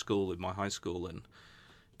gone into school in my high school and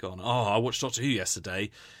gone, I watched Doctor Who yesterday,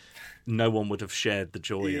 no one would have shared the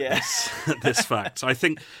joy of this fact. I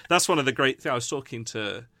think that's one of the great things. I was talking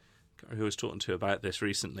to who I was talking to about this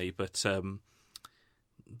recently, but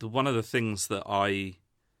one of the things that I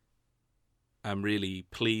am really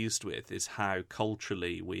pleased with is how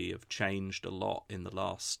culturally we have changed a lot in the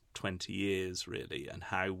last 20 years, really, and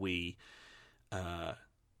how we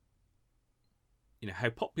how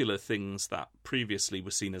popular things that previously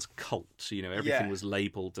were seen as cult, everything was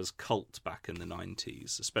labelled as cult back in the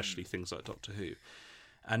 90s, especially things like Doctor Who.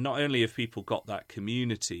 And not only have people got that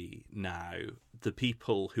community now, the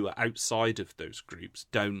people who are outside of those groups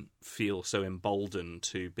don't feel so emboldened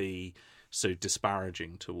to be so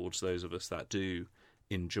disparaging towards those of us that do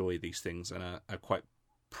enjoy these things and are quite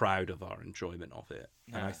proud of our enjoyment of it.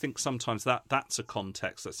 Yeah. And I think sometimes that's a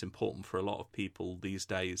context that's important for a lot of people these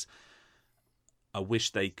days. I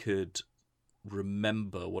wish they could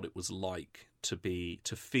remember what it was like to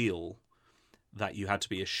feel that you had to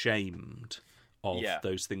be ashamed of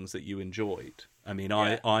those things that you enjoyed. I mean,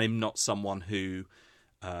 I'm not someone who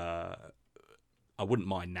I wouldn't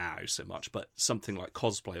mind now so much, but something like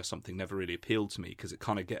cosplay or something never really appealed to me because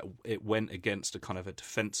it went against a kind of a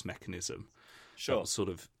defense mechanism that was sort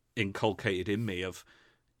of inculcated in me of,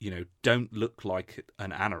 don't look like an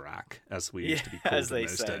anorak, as we used to be called in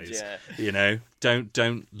those days. Yeah.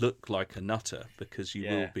 Don't look like a nutter because you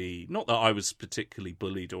will be. Not that I was particularly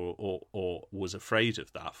bullied or was afraid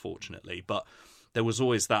of that, fortunately, but there was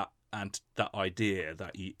always that idea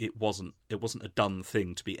that it wasn't a done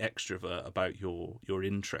thing to be extrovert about your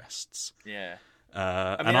interests. Yeah.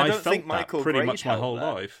 I don't think Michael pretty much my whole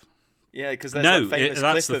life. Yeah, because there's that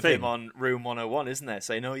famous clip of him on Room 101, isn't there?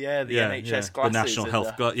 Saying, the NHS glasses. The National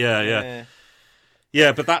Health...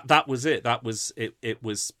 Yeah, but that was it. That was it. It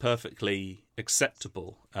was perfectly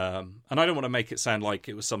acceptable. And I don't want to make it sound like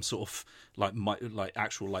it was some sort of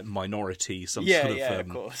actual minority, some sort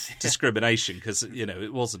of discrimination, because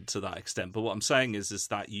it wasn't to that extent. But what I'm saying is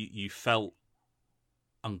that you felt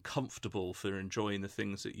uncomfortable for enjoying the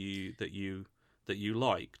things that you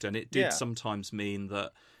liked, and it did sometimes mean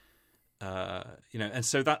that. And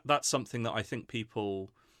so that's something that I think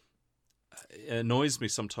people it annoys me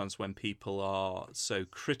sometimes when people are so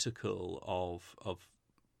critical of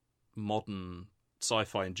modern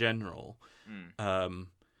sci-fi in general. And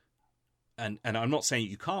I'm not saying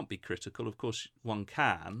you can't be critical, of course one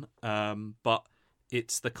can, but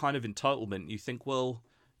it's the kind of entitlement you think, well,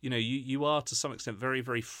 you are to some extent very,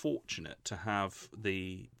 very fortunate to have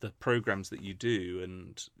the programs that you do,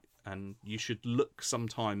 and you should look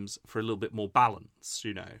sometimes for a little bit more balance,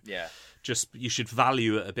 Just you should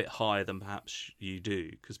value it a bit higher than perhaps you do,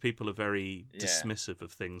 because people are very dismissive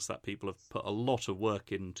of things that people have put a lot of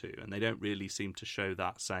work into, and they don't really seem to show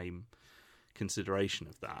that same consideration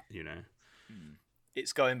of that,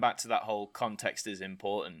 It's going back to that whole context is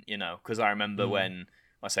important, because I remember when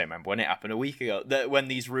it happened a week ago, when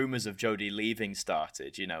these rumours of Jodie leaving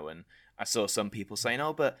started, and I saw some people saying,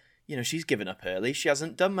 oh, but she's given up early. She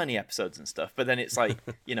hasn't done many episodes and stuff. But then it's like,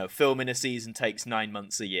 filming a season takes 9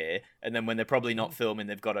 months a year. And then when they're probably not filming,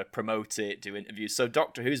 they've got to promote it, do interviews. So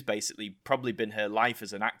Doctor Who's basically probably been her life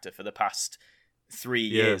as an actor for the past 3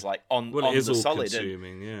 years, on the solid.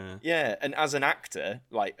 And as an actor,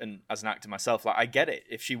 myself, I get it.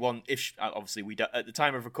 Obviously we don't, at the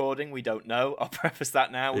time of recording, we don't know. I'll preface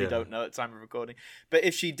that now. We don't know at the time of recording. But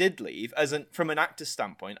if she did leave, from an actor's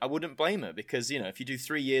standpoint, I wouldn't blame her, because if you do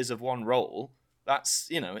 3 years of one role, that's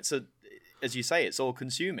it's as you say, it's all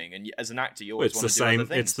consuming. And as an actor, you always want to do other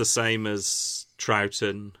things. It's the same as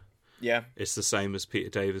Troughton. Yeah. It's the same as Peter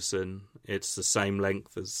Davison. It's the same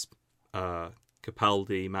length as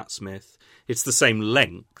Capaldi, Matt Smith. It's the same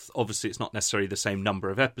length. Obviously, it's not necessarily the same number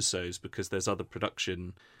of episodes because there's other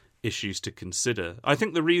production issues to consider. I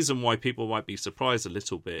think the reason why people might be surprised a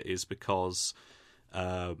little bit is because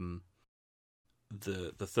the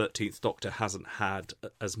 13th Doctor hasn't had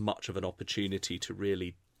as much of an opportunity to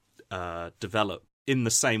really develop in the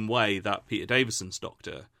same way that Peter Davison's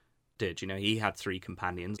Doctor did. He had 3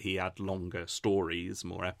 companions. He had longer stories,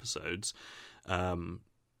 more episodes.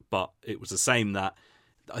 But it was the same that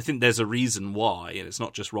I think there's a reason why, and it's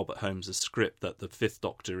not just Robert Holmes' script, that the 5th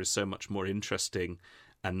Doctor is so much more interesting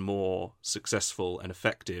and more successful and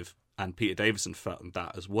effective, and Peter Davison found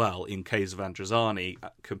that as well in Caves of Androzani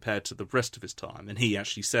compared to the rest of his time. And he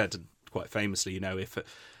actually said, quite famously, if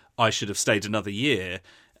I should have stayed another year.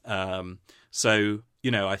 So,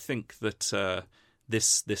 I think that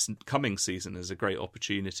this coming season is a great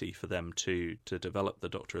opportunity for them to develop the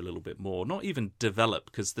Doctor a little bit more. Not even develop,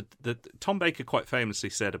 because the Tom Baker quite famously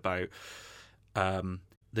said about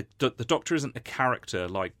the Doctor isn't a character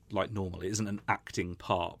like normal. It isn't an acting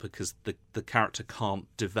part, because the character can't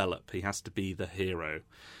develop. He has to be the hero.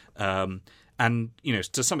 And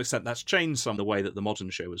to some extent that's changed some of the way that the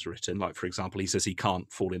modern show was written. Like, for example, he says he can't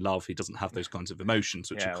fall in love. He doesn't have those kinds of emotions,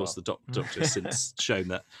 which of course the Doctor has since shown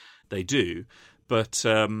that they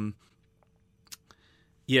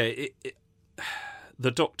the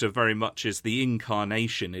the Doctor very much is the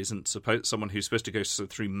incarnation, isn't someone who's supposed to go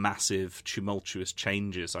through massive, tumultuous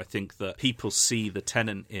changes. I think that people see the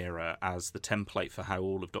Tennant era as the template for how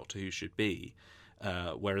all of Doctor Who should be.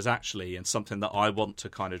 Whereas actually, and something that I want to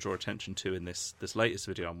kind of draw attention to in this latest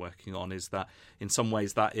video I'm working on, is that in some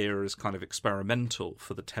ways that era is kind of experimental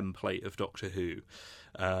for the template of Doctor Who.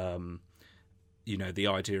 The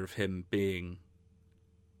idea of him being,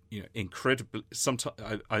 incredibly. Sometimes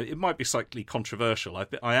it might be slightly controversial.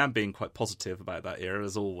 I am being quite positive about that era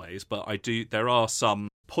as always, but there are some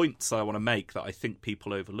points I want to make that I think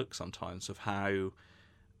people overlook sometimes of how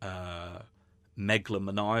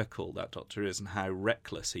megalomaniacal that Doctor is and how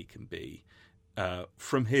reckless he can be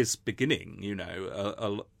from his beginning.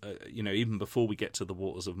 Even before we get to the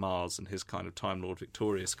Waters of Mars and his kind of Time Lord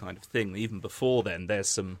Victorious kind of thing, even before then, there's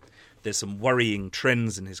some worrying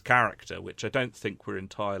trends in his character which I don't think were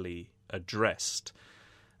entirely addressed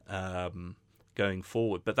going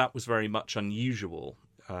forward. But that was very much unusual,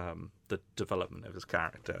 the development of his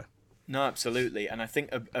character. No, absolutely. And I think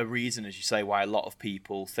a reason, as you say, why a lot of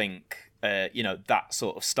people think, that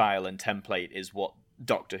sort of style and template is what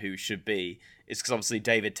Doctor Who should be, is because obviously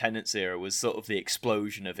David Tennant's era was sort of the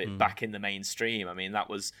explosion of it back in the mainstream. I mean, that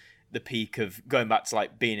was the peak of going back to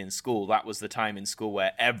like being in school. That was the time in school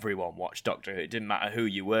where everyone watched Doctor Who. It didn't matter who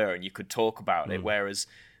you were and you could talk about it. Whereas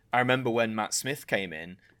I remember when Matt Smith came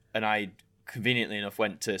in, and I conveniently enough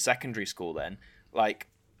went to secondary school then, like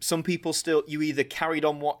some people still, you either carried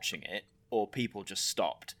on watching it or people just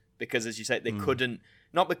stopped because, as you say, they couldn't,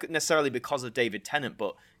 not necessarily because of David Tennant,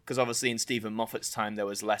 but because obviously in Stephen Moffat's time there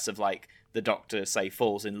was less of like the Doctor, say,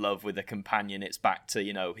 falls in love with a companion. It's back to,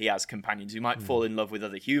 he has companions who might fall in love with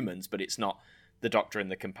other humans, but it's not the Doctor and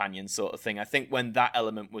the companion sort of thing. I think when that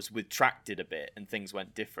element was retracted a bit and things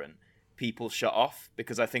went different, people shut off,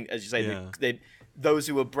 because I think, as you say, those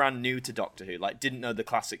who were brand new to Doctor Who, like didn't know the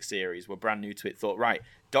classic series, were brand new to it, thought, right,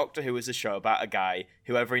 Doctor Who is a show about a guy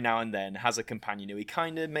who every now and then has a companion who he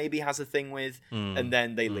kind of maybe has a thing with, and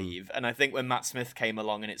then they leave. And I think when Matt Smith came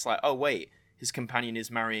along and it's like, oh wait, his companion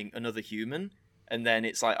is marrying another human, and then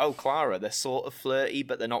it's like, oh, Clara, they're sort of flirty,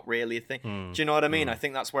 but they're not really a thing. Do you know what I mean? I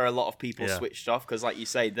think that's where a lot of people switched off, because like you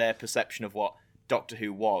say, their perception of what Doctor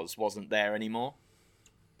Who wasn't there anymore.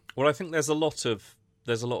 Well, I think there's a lot of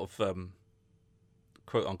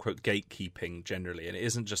quote unquote gatekeeping generally, and it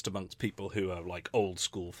isn't just amongst people who are like old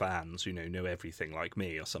school fans, know everything like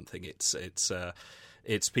me or something.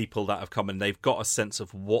 It's people that have come and they've got a sense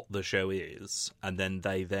of what the show is, and then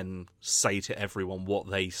they say to everyone what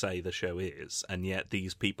they say the show is, and yet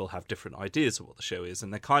these people have different ideas of what the show is,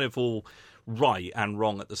 and they're kind of all right and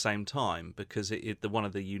wrong at the same time, because one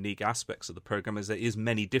of the unique aspects of the program is there is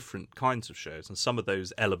many different kinds of shows, and some of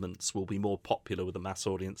those elements will be more popular with the mass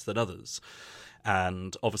audience than others.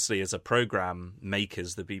 And obviously, as a program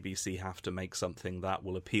makers, the BBC have to make something that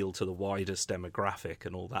will appeal to the widest demographic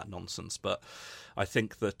and all that nonsense. But I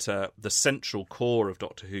think that the central core of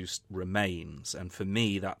Doctor Who remains, and for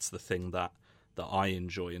me, that's the thing that I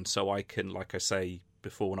enjoy. And so I can, like I say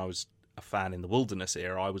before, when I was a fan in the Wilderness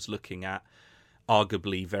era, I was looking at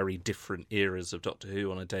arguably very different eras of Doctor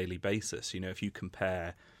Who on a daily basis. If you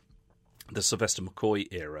compare the Sylvester McCoy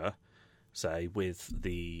era, say, with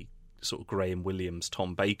the sort of Graham Williams,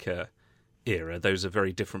 Tom Baker era, those are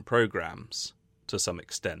very different programs to some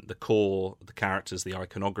extent. The core, the characters, the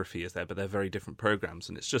iconography is there, but they're very different programs,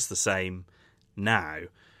 and it's just the same now.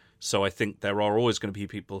 So I think there are always going to be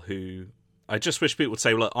people who, I just wish people would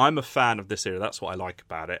say, well, look, I'm a fan of this era, that's what I like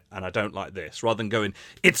about it, and I don't like this, rather than going,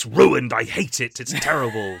 it's ruined, I hate it, it's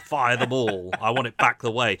terrible, fire them all, I want it back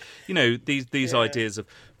the way. These ideas of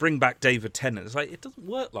bring back David Tennant, it's like, it doesn't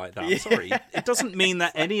work like that, I'm sorry. It doesn't mean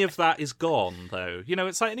that any of that is gone, though.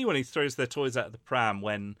 It's like anyone who throws their toys out of the pram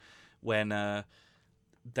when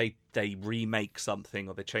they remake something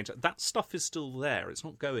or they change it. That stuff is still there. It's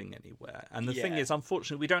not going anywhere. And the thing is,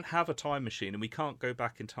 unfortunately, we don't have a time machine, and we can't go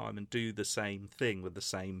back in time and do the same thing with the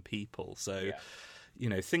same people. So,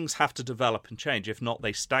 things have to develop and change. If not,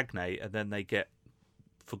 they stagnate and then they get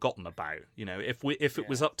forgotten about. If it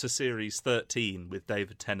was up to series 13 with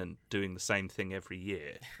David Tennant doing the same thing every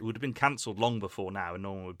year, it would have been cancelled long before now, and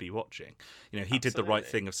no one would be watching. He did the right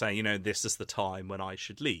thing of saying, this is the time when I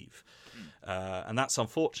should leave, and that's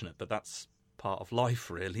unfortunate, but that's part of life,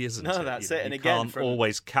 really, isn't it? No, that's it. And you again, can't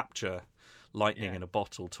always capture lightning in a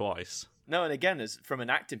bottle twice. No, and again, as from an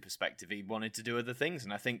acting perspective, he wanted to do other things,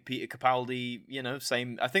 and I think Peter Capaldi,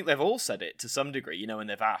 same. I think they've all said it to some degree, when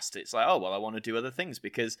they've asked. It's like, oh well, I want to do other things,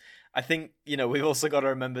 because I think we've also got to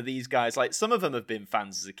remember these guys. Like, some of them have been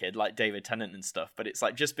fans as a kid, like David Tennant and stuff. But it's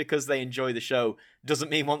like, just because they enjoy the show doesn't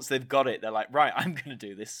mean once they've got it, they're like, right, I'm going to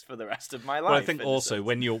do this for the rest of my life. Well, I think also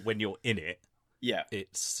when you're in it, yeah,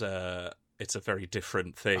 it's a very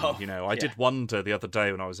different thing. Oh, I did wonder the other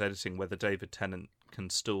day when I was editing whether David Tennant can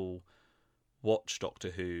still watch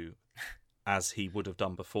Doctor Who as he would have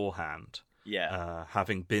done beforehand,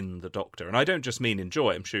 having been the Doctor. And I don't just mean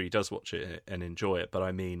enjoy it. I'm sure he does watch it and enjoy it, but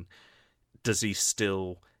I mean, does he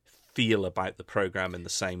still feel about the programme in the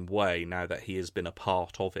same way now that he has been a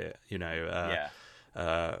part of it?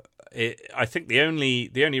 I think the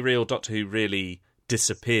only real Doctor Who really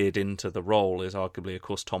disappeared into the role is arguably, of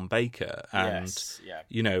course, Tom Baker. And,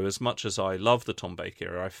 as much as I love the Tom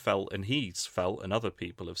Baker, I felt, and he's felt, and other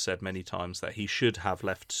people have said many times, that he should have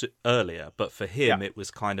left earlier. But for him, it was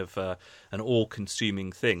kind of an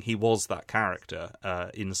all-consuming thing. He was that character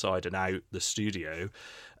inside and out the studio.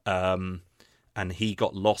 And he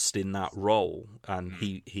got lost in that role, and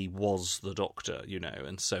he was the Doctor,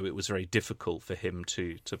 and so it was very difficult for him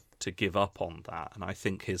to give up on that. And I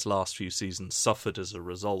think his last few seasons suffered as a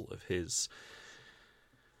result of his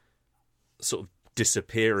sort of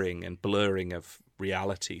disappearing and blurring of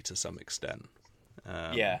reality to some extent.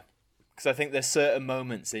 Because I think there's certain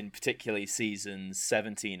moments in particularly seasons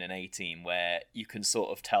 17 and 18 where you can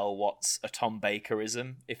sort of tell what's a Tom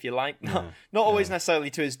Bakerism, if you like. Not always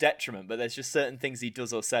necessarily to his detriment, but there's just certain things he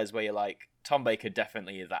does or says where you're like, Tom Baker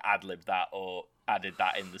definitely either ad-libbed that or added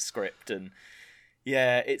that in the script. And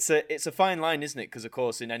yeah, it's a fine line, isn't it? Because, of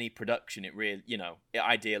course, in any production, it really,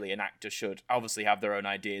 ideally an actor should obviously have their own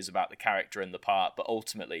ideas about the character and the part, but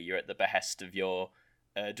ultimately you're at the behest of your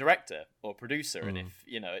director or producer. And if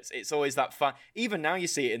it's always that fun. Even now you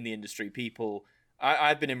see it in the industry, people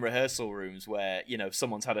I've been in rehearsal rooms where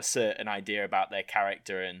someone's had a certain idea about their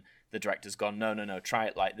character and the director's gone, no, try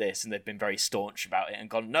it like this, and they've been very staunch about it and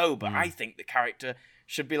gone, no, but I think the character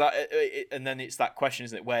should be like, and then it's that question,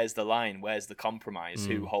 isn't it? Where's the line? Where's the compromise?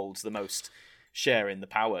 Who holds the most share in the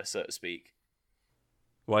power, so to speak?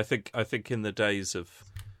 Well, I think in the days of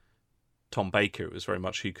Tom Baker, it was very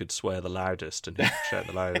much who could swear the loudest and who could shout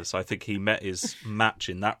the loudest. I think he met his match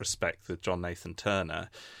in that respect with John Nathan Turner.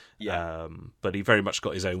 But he very much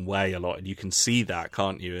got his own way a lot, and you can see that,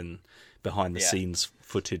 can't you, in behind the scenes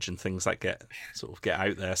footage and things that get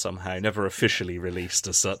out there somehow. Never officially released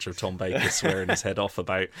as such, of Tom Baker swearing his head off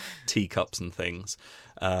about teacups and things.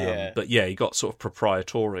 But he got sort of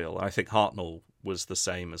proprietorial. I think Hartnell was the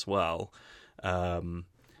same as well. And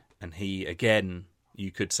he, again,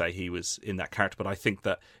 you could say he was in that character, but I think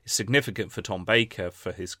that it's significant for Tom Baker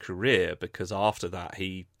for his career, because after that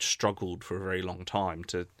he struggled for a very long time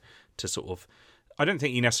to sort of, I don't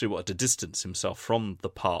think he necessarily wanted to distance himself from the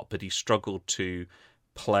part, but he struggled to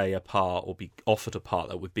play a part or be offered a part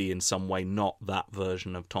that would be in some way not that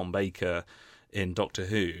version of Tom Baker in Doctor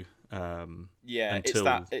Who.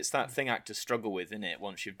 It's that thing actors struggle with, isn't it?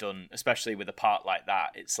 Once you've done, especially with a part like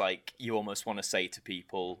that, it's like you almost want to say to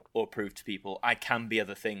people or prove to people, I can be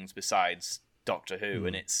other things besides Doctor Who.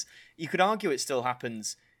 And you could argue it still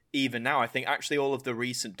happens even now. I think actually all of the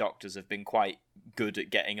recent Doctors have been quite good at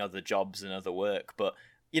getting other jobs and other work, but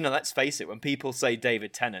let's face it, when people say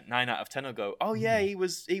David Tennant, 9 out of 10 will go, oh yeah, he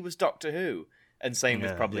was Doctor Who. And same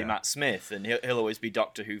with probably Matt Smith, and he'll always be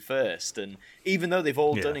Doctor Who first. And even though they've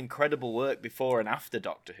all done incredible work before and after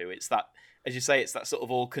Doctor Who, it's that, as you say, it's that sort of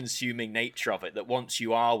all-consuming nature of it, that once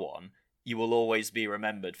you are one, you will always be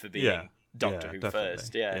remembered for being Doctor Who definitely.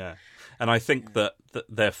 First. And I think that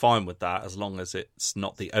they're fine with that, as long as it's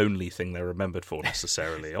not the only thing they're remembered for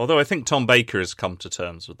necessarily. Although I think Tom Baker has come to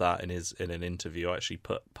terms with that in an interview. I actually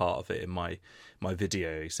put part of it in my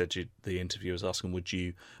video. He said the interviewer was asking, would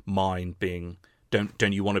you mind being...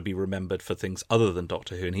 Don't you want to be remembered for things other than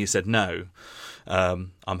Doctor Who? And he said, no,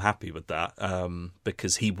 I'm happy with that,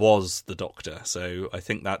 because he was the Doctor. So I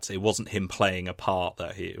think it wasn't him playing a part,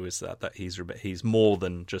 that he's more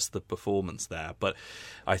than just the performance there. But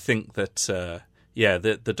I think that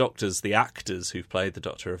the Doctors, the actors who've played the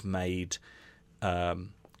Doctor, have made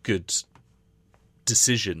good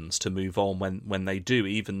decisions to move on when they do,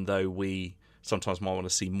 even though we sometimes might want to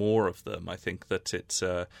see more of them. I think that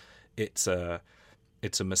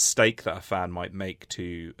it's a mistake that a fan might make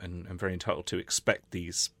and very entitled to expect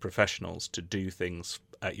these professionals to do things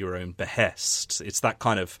at your own behest. It's that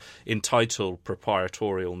kind of entitled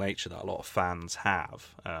proprietorial nature that a lot of fans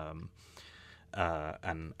have,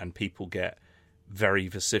 and people get very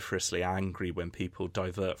vociferously angry when people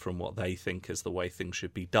divert from what they think is the way things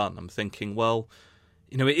should be done. I'm thinking, well,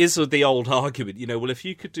 you know, it is the old argument, you know, well, if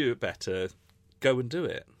you could do it better, go and do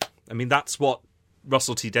it. I mean, that's what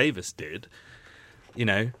Russell T Davies did. You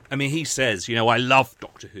know, I mean, he says, you know, I love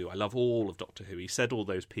Doctor Who. I love all of Doctor Who. He said all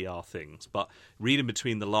those PR things, but reading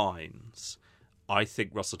between the lines, I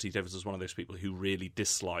think Russell T Davies was one of those people who really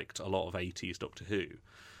disliked a lot of 80s Doctor Who.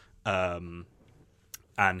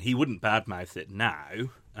 And he wouldn't badmouth it now,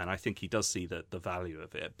 and I think he does see the value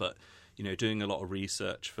of it. But, you know, doing a lot of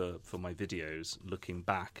research for my videos, looking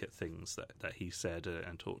back at things that he said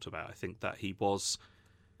and talked about, I think that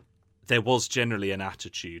there was generally an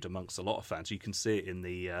attitude amongst a lot of fans. You can see it in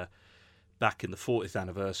the back in the 40th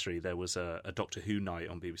anniversary, there was a Doctor Who night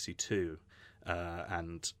on BBC Two,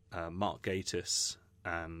 and Mark Gatiss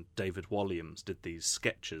and David Walliams did these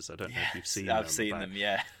sketches. I don't know if you've seen them. I've seen them,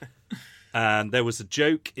 yeah. And there was a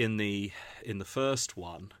joke in the first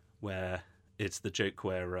one where it's the joke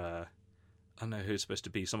where I don't know who it's supposed to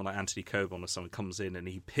be, someone like Anthony Coburn or someone comes in and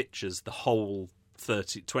he pitches the whole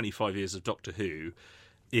 25 years of Doctor Who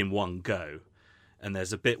in one go. And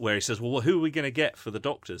there's a bit where he says, well, who are we going to get for the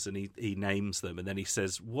Doctors? And he names them. And then he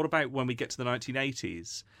says, what about when we get to the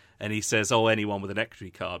 1980s? And he says, oh, anyone with an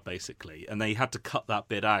equity card, basically. And they had to cut that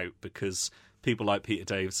bit out because people like Peter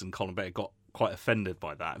Davison and Colin Baker got quite offended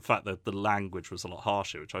by that. In fact, the language was a lot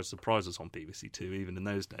harsher, which I was surprised was on BBC Two, even in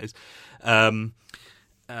those days.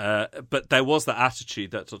 But there was that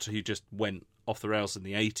attitude that Doctor Who just went off the rails in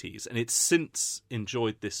the 80s, and it's since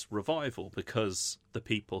enjoyed this revival because the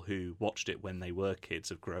people who watched it when they were kids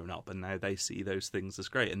have grown up, and now they see those things as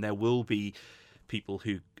great. And there will be people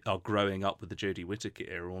who are growing up with the Jodie Whittaker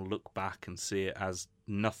era and look back and see it as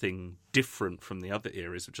nothing different from the other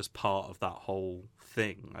eras, but just part of that whole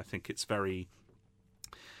thing. I think it's very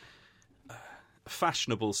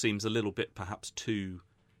fashionable, seems a little bit perhaps too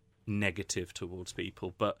negative towards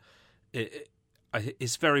people, but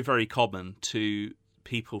it's very, very common to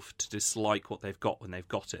people to dislike what they've got when they've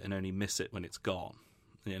got it and only miss it when it's gone.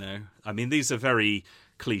 You know, I mean, these are very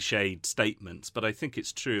cliched statements, but I think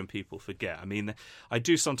it's true and people forget. I mean, I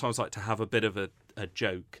do sometimes like to have a bit of a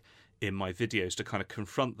joke in my videos to kind of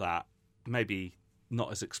confront that, maybe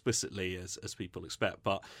not as explicitly as people expect,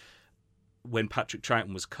 but when Patrick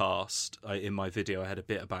Troughton was cast, in my video I had a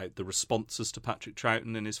bit about the responses to Patrick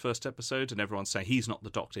Troughton in his first episode, and everyone's saying he's not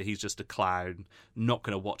the Doctor, he's just a clown, not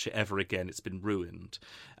going to watch it ever again, it's been ruined.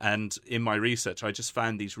 And in my research I just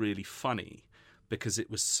found these really funny because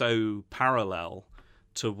it was so parallel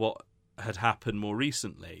to what had happened more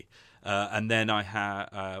recently. And then I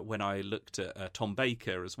had when I looked at Tom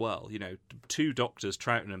Baker as well, you know, two Doctors,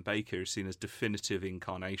 Troughton and Baker, are seen as definitive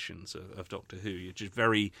incarnations of Doctor Who. You're just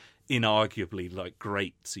very inarguably like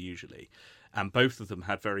greats usually, and both of them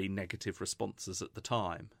had very negative responses at the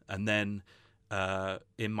time. And then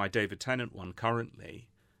in my David Tennant one currently,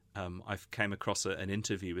 I've came across an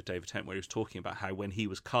interview with David Tennant where he was talking about how when he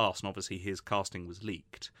was cast, and obviously his casting was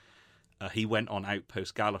leaked, he went on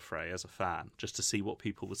Outpost Gallifrey as a fan just to see what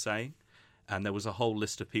people were saying. And there was a whole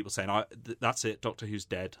list of people saying, that's it, Doctor Who's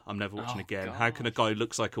dead. I'm never watching again. God. How can a guy who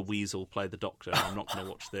looks like a weasel play the Doctor? I'm not going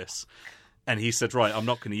to watch this. And he said, right, I'm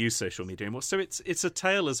not going to use social media anymore. So it's a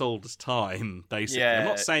tale as old as time, basically. I'm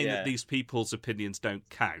not saying that these people's opinions don't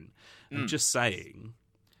count. I'm just saying,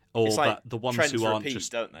 or it's that the ones who aren't repeat,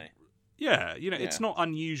 just... don't they? Yeah, you know, it's not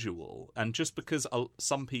unusual. And just because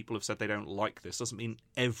some people have said they don't like this doesn't mean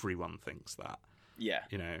everyone thinks that. Yeah.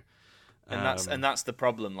 You know. And that's the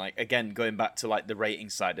problem. Like, again, going back to like the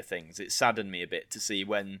rating side of things, it saddened me a bit to see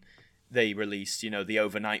when they released, you know, the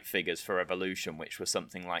overnight figures for Evolution, which was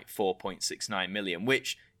something like 4.69 million,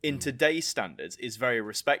 which in today's standards is very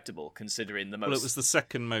respectable considering the most... Well, it was the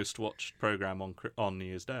second most watched programme on New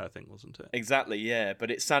Year's Day, I think, wasn't it? Exactly, yeah.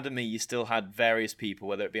 But it saddened me you still had various people,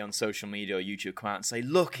 whether it be on social media or YouTube, come out and say,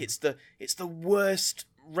 look, it's the worst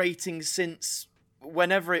rating since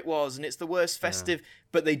whenever it was, and it's the worst festive,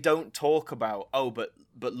 but they don't talk about, but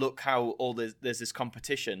look how there's this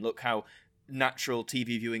competition, look how natural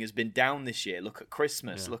TV viewing has been down this year, look at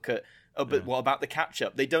Christmas, look at but what about the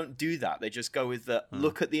catch-up? They don't do that. They just go with the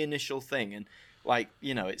look at the initial thing, and like,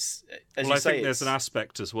 you know, it's as you say, I think there's an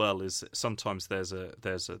aspect as well, is sometimes there's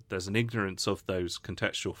an ignorance of those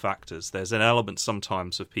contextual factors. There's an element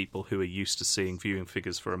sometimes of people who are used to seeing viewing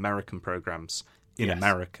figures for American programs in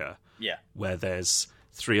America, where there's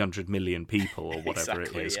 300 million people or whatever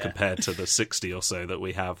it is, compared to the 60 or so that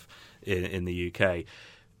we have in the UK.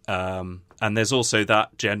 And there's also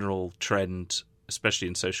that general trend, especially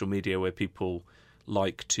in social media, where people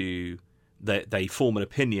like to they form an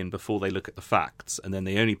opinion before they look at the facts, and then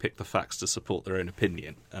they only pick the facts to support their own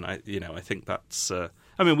opinion. And I think that's.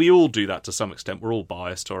 I mean, we all do that to some extent. We're all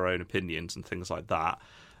biased to our own opinions and things like that,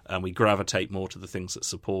 and we gravitate more to the things that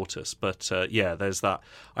support us. But there's that.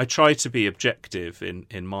 I try to be objective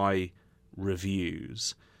in my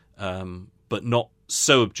reviews, but not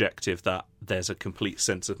so objective that there's a complete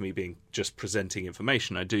sense of me being just presenting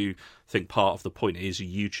information. I do think part of the point is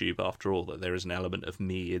YouTube, after all, that there is an element of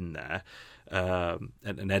me in there, and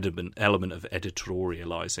an element of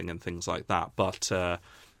editorializing and things like that. But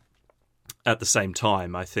at the same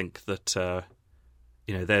time, I think that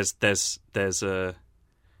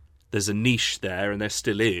there's a niche there, and there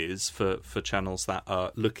still is for channels that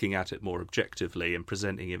are looking at it more objectively and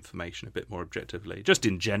presenting information a bit more objectively. Just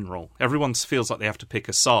in general, everyone feels like they have to pick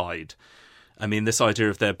a side. I mean, this idea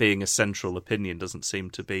of there being a central opinion doesn't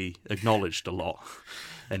seem to be acknowledged a lot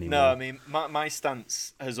anymore. No, I mean, my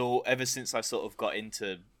stance has ever since I sort of got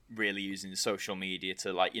into really using social media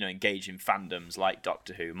to engage in fandoms like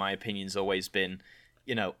Doctor Who, my opinion's always been,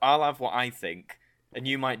 I'll have what I think. And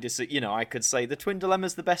you might I could say The Twin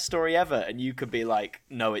Dilemma's the best story ever, and you could be like,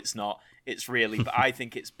 no, it's not. It's really, but I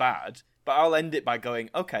think it's bad. But I'll end it by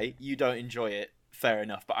going, okay, you don't enjoy it, fair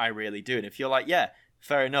enough, but I really do. And if you're like, yeah,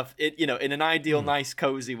 fair enough, in an ideal, nice,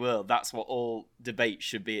 cozy world, that's what all debate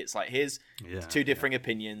should be. It's like, here's two differing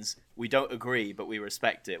opinions. We don't agree, but we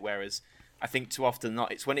respect it. Whereas I think too often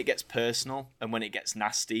not. It's when it gets personal and when it gets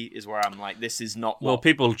nasty is where I'm like, this is not. Well,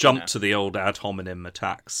 people jump to the old ad hominem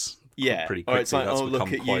attacks. Yeah, pretty quickly. Or it's like, that's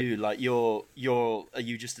look at quite... you, like are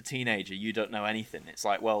you just a teenager? You don't know anything. It's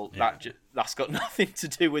like, well, that's got nothing to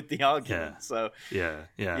do with the argument. Yeah. So yeah.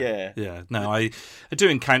 No, I do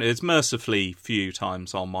encounter. It's mercifully few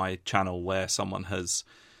times on my channel where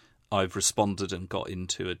I've responded and got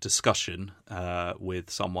into a discussion with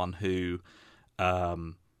someone who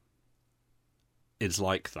is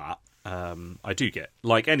like that. I do get,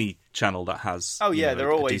 like any channel that has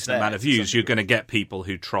they're always a decent amount of views, you're going to get people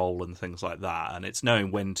who troll and things like that, and it's knowing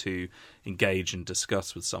when to engage and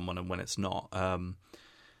discuss with someone and when it's not.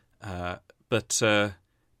 But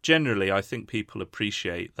generally, I think people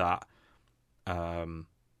appreciate that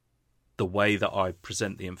the way that I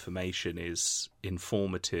present the information is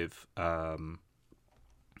informative,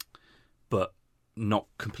 but not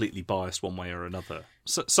completely biased one way or another.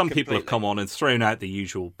 So, some people have come on and thrown out the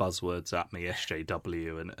usual buzzwords at me,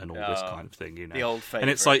 SJW and all this kind of thing, The old favourite, and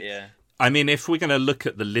it's like, I mean, if we're going to look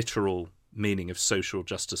at the literal meaning of social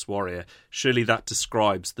justice warrior, surely that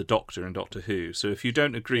describes the Doctor in Doctor Who. So if you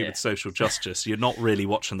don't agree with social justice, you're not really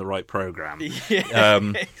watching the right programme.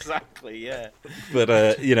 Exactly, yeah. But,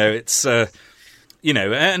 it's...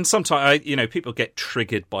 and sometimes, people get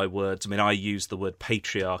triggered by words. I mean, I use the word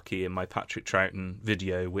patriarchy in my Patrick Troughton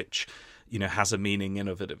video, which, has a meaning in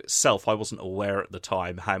of it of itself. I wasn't aware at the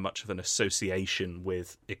time how much of an association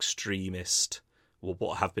with extremist, or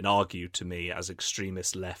what have been argued to me as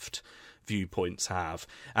extremist left viewpoints have.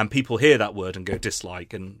 And people hear that word and go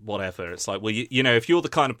dislike and whatever. It's like, well, if you're the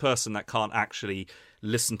kind of person that can't actually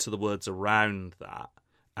listen to the words around that,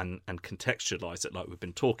 and contextualize it like we've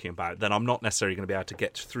been talking about, then I'm not necessarily going to be able to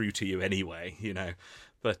get through to you anyway,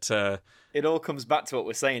 But it all comes back to what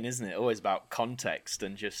we're saying, isn't it? Always about context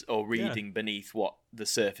and or reading beneath what the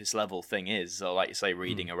surface level thing is, or like you say,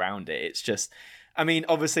 reading around it. It's just, I mean,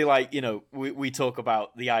 obviously, we talk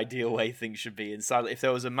about the ideal way things should be inside. If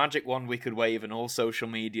there was a magic wand we could wave and all social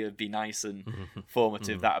media would be nice and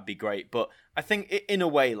formative, that would be great. But I think in a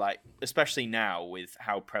way, especially now with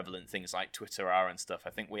how prevalent things like Twitter are and stuff,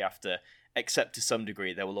 I think we have to accept to some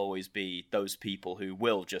degree there will always be those people who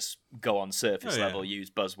will just go on surface level, use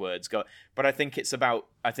buzzwords, But I think it's about,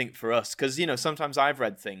 for us, because, sometimes I've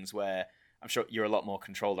read things where, I'm sure you're a lot more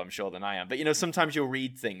controlled, than I am. But, sometimes you'll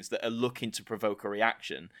read things that are looking to provoke a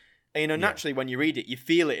reaction. And, naturally, when you read it, you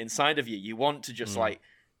feel it inside of you. You want to just,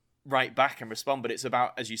 write back and respond. But it's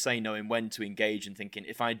about, as you say, knowing when to engage and thinking,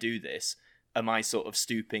 if I do this, am I sort of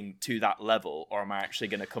stooping to that level? Or am I actually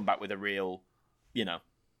going to come back with a real,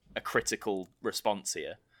 a critical response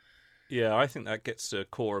here? Yeah, I think that gets to the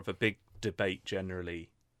core of a big debate generally,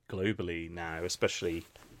 globally now, especially,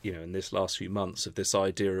 in this last few months, of this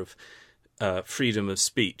idea of freedom of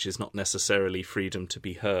speech is not necessarily freedom to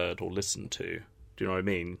be heard or listened to. Do you know what I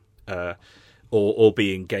mean? Or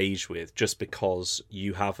be engaged with. Just because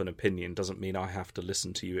you have an opinion doesn't mean I have to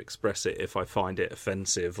listen to you express it if I find it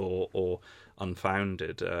offensive or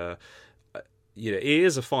unfounded. It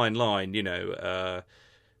is a fine line,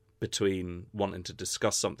 between wanting to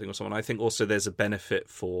discuss something or someone. I think also there's a benefit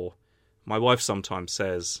for... My wife sometimes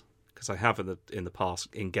says, because I have in the past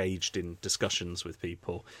engaged in discussions with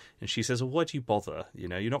people, and she says, well, why do you bother?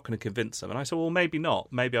 You're not going to convince them. And I said, well, maybe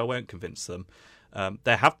not. Maybe I won't convince them.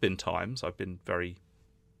 There have been times I've been very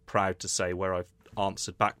proud to say where I've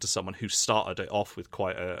answered back to someone who started it off with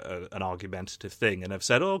quite an argumentative thing, and have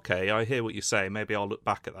said, oh, okay, I hear what you say, maybe I'll look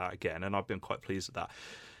back at that again, and I've been quite pleased with that.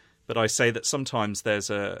 But I say that sometimes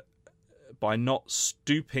by not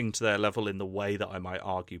stooping to their level in the way that I might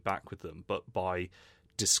argue back with them, but by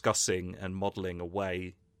discussing and modelling a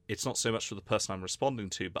way, it's not so much for the person I'm responding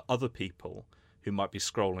to, but other people who might be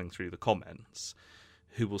scrolling through the comments,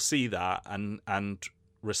 who will see that and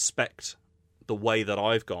respect the way that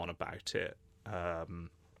I've gone about it.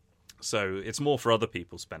 So it's more for other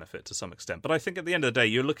people's benefit to some extent. But I think at the end of the day,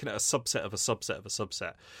 you're looking at a subset of a subset of a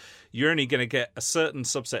subset. You're only going to get a certain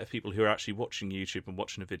subset of people who are actually watching YouTube and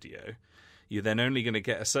watching a video. You're then only going to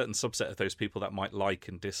get a certain subset of those people that might like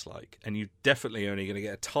and dislike. And you're definitely only going to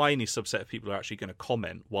get a tiny subset of people who are actually going to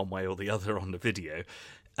comment one way or the other on the video.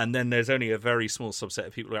 And then there's only a very small subset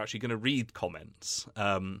of people who are actually going to read comments.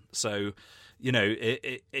 So,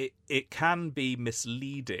 it can be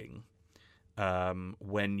misleading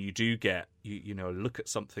when you do get, look at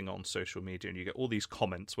something on social media and you get all these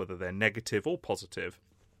comments, whether they're negative or positive,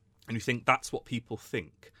 and you think that's what people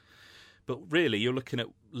think. But really, you're looking at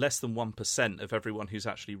less than 1% of everyone who's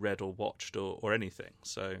actually read or watched or anything.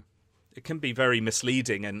 So it can be very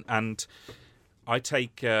misleading, and I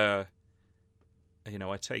take I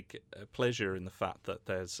take pleasure in the fact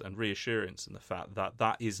that and reassurance in the fact that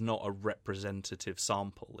that is not a representative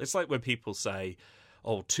sample. It's like when people say,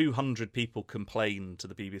 200 people complained to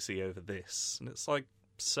the BBC over this. And it's like,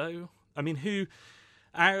 so? I mean, who,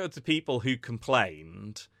 out of the people who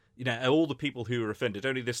complained, all the people who were offended,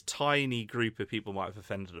 only this tiny group of people might have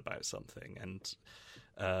offended about something. And,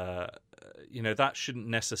 that shouldn't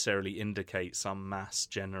necessarily indicate some mass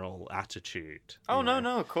general attitude. Oh, no,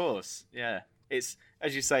 of course. Yeah. It's,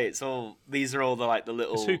 as you say, these are all the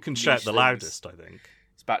little... It's who can shout the loudest, I think.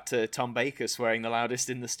 It's back to Tom Baker swearing the loudest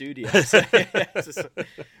in the studio.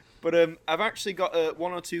 But I've actually got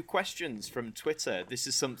one or two questions from Twitter. This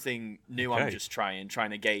is something new. Okay. I'm just trying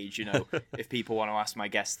to gauge, if people want to ask my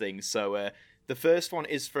guests things. So the first one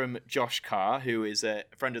is from Josh Carr, who is a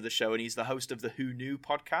friend of the show, and he's the host of the Who Knew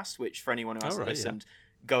podcast, which for anyone who hasn't listened,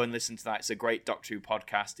 go and listen to that. It's a great Doctor Who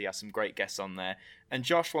podcast. He has some great guests on there. And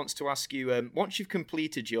Josh wants to ask you, once you've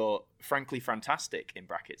completed your frankly fantastic, in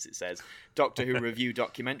brackets it says, Doctor Who review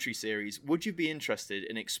documentary series, would you be interested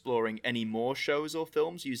in exploring any more shows or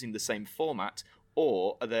films using the same format,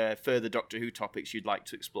 or are there further Doctor Who topics you'd like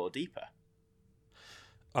to explore deeper?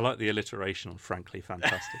 I like the alliteration on frankly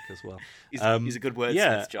fantastic as well. He's a good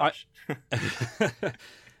wordsmith, Josh.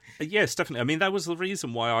 Yes, definitely. I mean, that was the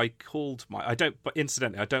reason why I called but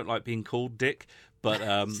incidentally, I don't like being called Dick, but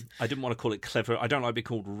I didn't want to call it Clever. I don't like being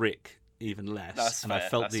called Rick, even less. That's and fair, I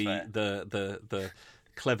felt the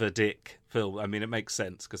Clever Dick film. I mean, it makes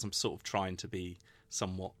sense because I'm sort of trying to be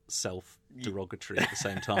somewhat self-derogatory at the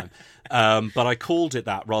same time. But I called it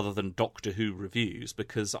that rather than Doctor Who reviews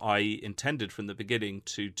because I intended from the beginning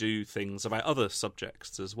to do things about other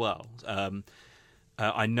subjects as well.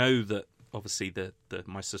 I know that obviously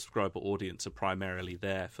my subscriber audience are primarily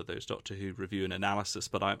there for those Doctor Who review and analysis,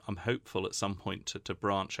 but I'm hopeful at some point to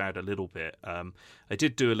branch out a little bit. I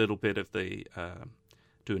did do a little bit of the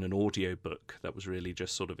doing an audio book that was really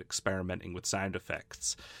just sort of experimenting with sound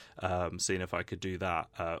effects, seeing if I could do that.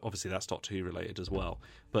 Obviously that's Doctor Who related as well,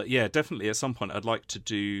 but yeah, definitely at some point I'd like to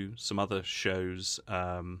do some other shows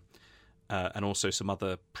and also some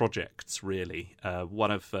other projects really.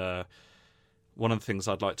 One of the things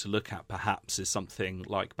I'd like to look at perhaps is something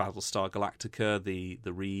like Battlestar Galactica, the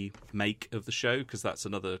remake of the show, because that's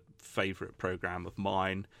another favourite programme of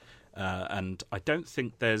mine. And I don't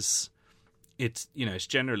think it's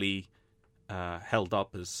generally held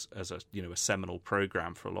up as a seminal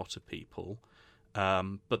programme for a lot of people.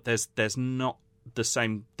 But there's not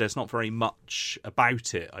very much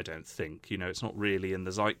about it, I don't think. It's not really in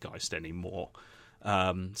the zeitgeist anymore.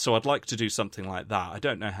 So I'd like to do something like that. I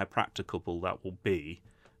don't know how practicable that will be,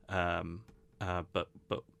 but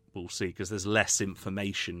we'll see, because there's less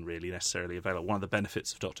information really necessarily available. One of the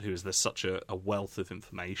benefits of Doctor Who is there's such a wealth of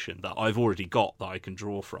information that I've already got that I can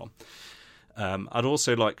draw from. I'd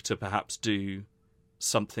also like to perhaps do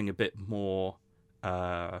something a bit more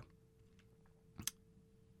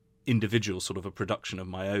individual, sort of a production of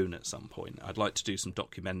my own at some point. I'd like to do some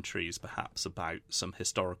documentaries perhaps about some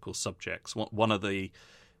historical subjects. One of the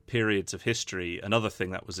periods of history, another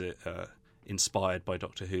thing that was inspired by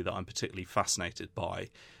Doctor Who that I'm particularly fascinated by,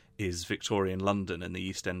 is Victorian London and the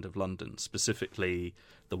East End of London, specifically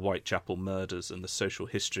the Whitechapel murders and the social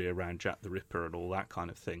history around Jack the Ripper and all that kind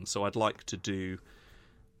of thing. So I'd like to do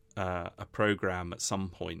a programme at some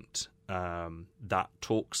point that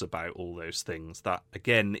talks about all those things. That,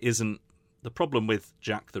 again, isn't... The problem with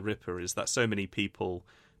Jack the Ripper is that so many people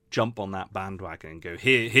jump on that bandwagon and go,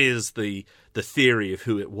 here's the theory of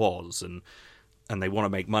who it was, and they want to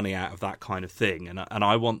make money out of that kind of thing. And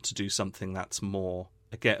I want to do something that's more,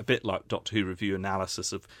 again, a bit like Doctor Who review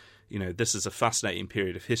analysis of, this is a fascinating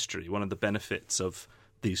period of history. One of the benefits of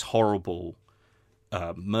these horrible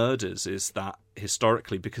murders is that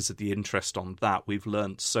historically, because of the interest on that, we've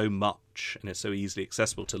learned so much, and it's so easily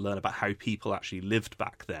accessible to learn about how people actually lived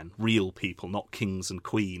back then. Real people, not kings and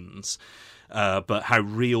queens, but how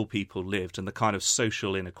real people lived, and the kind of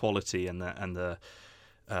social inequality and the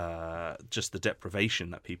just the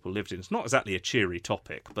deprivation that people lived in. It's not exactly a cheery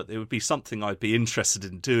topic, but it would be something I'd be interested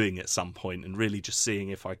in doing at some point, and really just seeing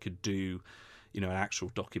if I could do, an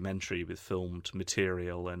actual documentary with filmed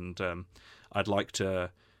material. And I'd like to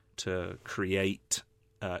create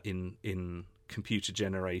in computer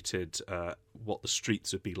generated what the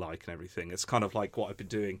streets would be like and everything. It's kind of like what I've been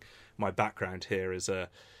doing. My background here is a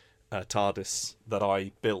TARDIS that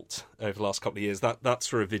I built over the last couple of years. That's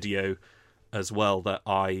for a video as well that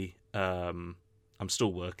I'm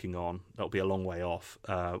still working on. That'll be a long way off,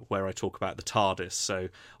 where I talk about the TARDIS. So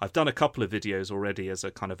I've done a couple of videos already as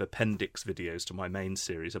a kind of appendix videos to my main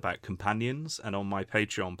series about companions, and on my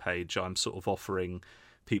Patreon page I'm sort of offering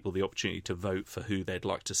people the opportunity to vote for who they'd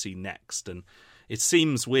like to see next. And it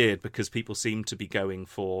seems weird because people seem to be going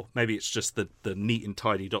for, maybe it's just the neat and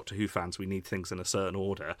tidy Doctor Who fans, we need things in a certain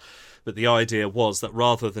order, but the idea was that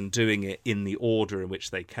rather than doing it in the order in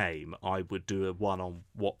which they came, I would do a one on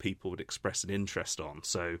what people would express an interest on.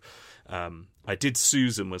 So I did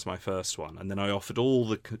Susan was my first one, and then I offered all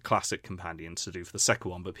the classic companions to do for the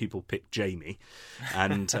second one, but people picked Jamie,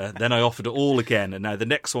 and then I offered it all again, and now the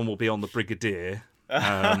next one will be on the Brigadier.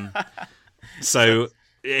 So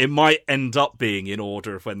it might end up being in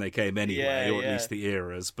order of when they came anyway, or at least the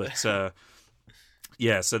eras. But so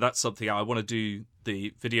that's something I want to do,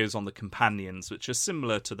 the videos on the companions, which are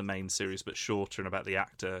similar to the main series but shorter, and about the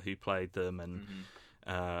actor who played them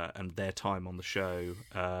and their time on the show.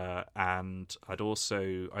 And I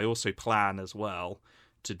also plan as well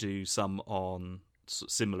to do some on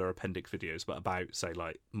similar appendix videos, but about, say,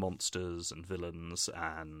 like monsters and villains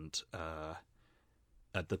and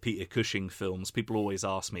the Peter Cushing films. People always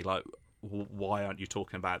ask me, like, why aren't you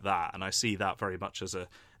talking about that? And I see that very much as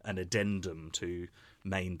an addendum to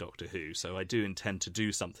main Doctor Who. So I do intend to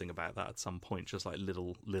do something about that at some point, just like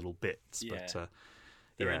little bits. Yeah. But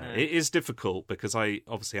it is difficult because I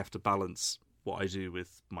obviously have to balance what I do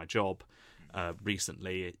with my job.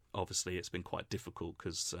 Recently, obviously, it's been quite difficult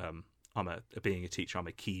because being a teacher, I'm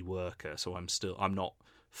a key worker, so I'm not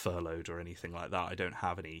furloughed or anything like that. I don't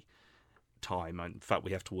have any time. In fact,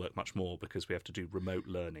 we have to work much more because we have to do remote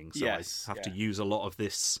learning. So I have to use a lot of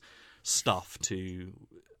this stuff to,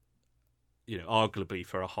 arguably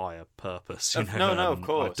for a higher purpose. Of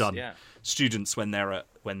course. I've done students when they're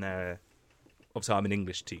obviously I'm an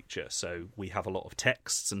English teacher, so we have a lot of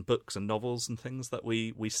texts and books and novels and things that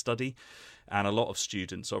we study, and a lot of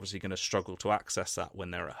students are obviously going to struggle to access that when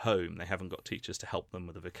they're at home. They haven't got teachers to help them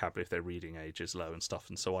with the vocabulary if their reading age is low and stuff,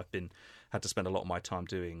 and so I've had to spend a lot of my time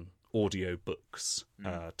doing audio books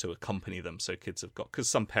to accompany them, so kids have got, because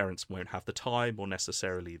some parents won't have the time or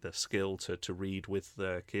necessarily the skill to read with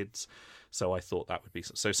their kids, so I thought that would be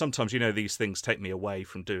so sometimes these things take me away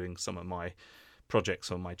from doing some of my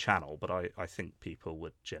projects on my channel, but I think people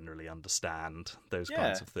would generally understand those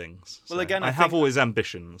kinds of things. Well, again, I have always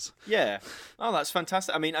ambitions. Yeah. Oh, that's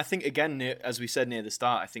fantastic. I mean, I think, again, as we said near the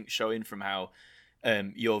start, I think showing from how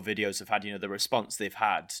your videos have had, the response they've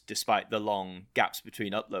had despite the long gaps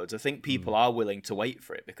between uploads, I think people are willing to wait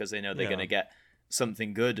for it because they know they're going to get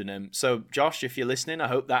something good. And so, Josh, if you're listening, I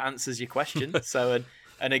hope that answers your question. So,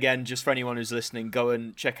 and again, just for anyone who's listening, go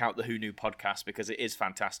and check out the Who Knew podcast because it is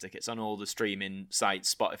fantastic. It's on all the streaming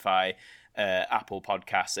sites, Spotify, Apple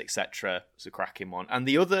Podcasts, etc. It's a cracking one. And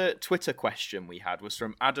the other Twitter question we had was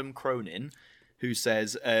from Adam Cronin, who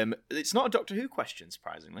says, it's not a Doctor Who question,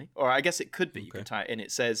 surprisingly. Or I guess it could be. Okay. You can tie it in.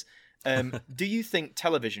 It says, do you think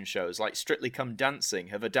television shows like Strictly Come Dancing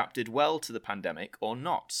have adapted well to the pandemic or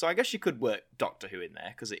not? So I guess you could work Doctor Who in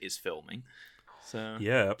there because it is filming. So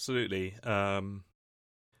yeah, absolutely.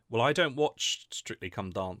 Well, I don't watch Strictly Come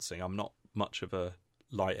Dancing. I'm not much of a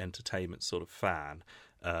light entertainment sort of fan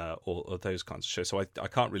or those kinds of shows, so I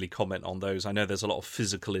can't really comment on those. I know there's a lot of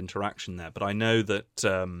physical interaction there, but I know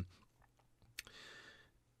that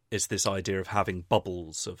is this idea of having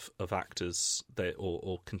bubbles of actors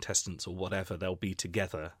or contestants or whatever. They'll be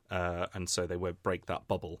together, and so they won't break that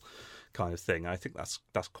bubble, kind of thing. I think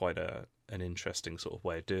that's quite an interesting sort of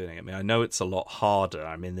way of doing it. I mean, I know it's a lot harder.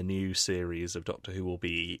 I mean, the new series of Doctor Who will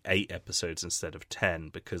be 8 episodes instead of 10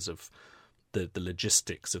 because of the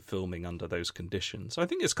logistics of filming under those conditions. So I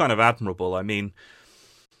think it's kind of admirable. I mean,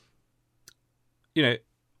 you know,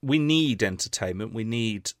 we need entertainment. We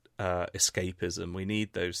need escapism. We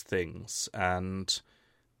need those things, and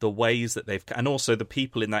the ways that they've, and also the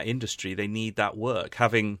people in that industry, they need that work.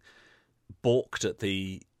 Having balked at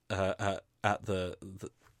the kind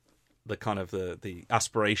of the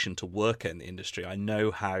aspiration to work in the industry, I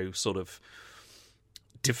know how sort of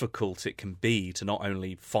difficult it can be to not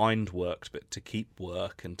only find work but to keep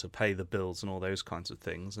work and to pay the bills and all those kinds of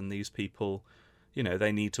things. And these people, you know,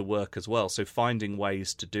 they need to work as well. So finding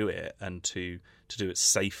ways to do it and to do it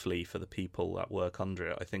safely for the people that work under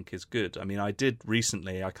it, I think is good. I mean, I did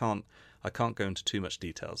recently, I can't go into too much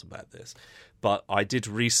details about this, but I did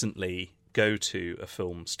recently go to a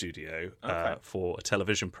film studio for a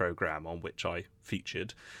television program on which I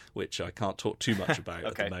featured, which I can't talk too much about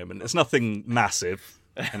at the moment. It's nothing massive,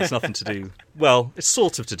 and it's nothing to do, well, it's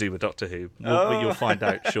sort of to do with Doctor Who, but you'll find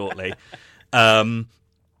out shortly. And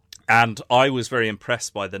I was very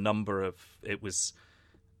impressed by the number of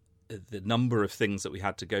things that we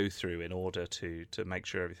had to go through in order to make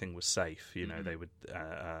sure everything was safe. You know, they would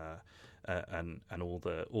and all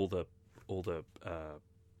the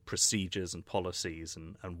procedures and policies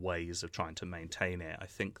and ways of trying to maintain it. I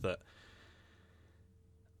think that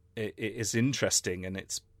it is interesting, and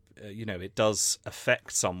it's you know, it does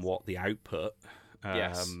affect somewhat the output.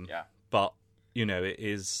 But you know, it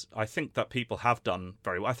is. I think that people have done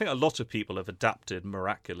very well. I think a lot of people have adapted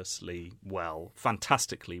miraculously well,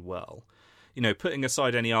 fantastically well. You know, putting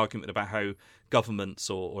aside any argument about how governments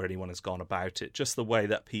or anyone has gone about it, just the way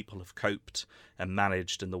that people have coped and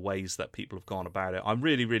managed and the ways that people have gone about it. I'm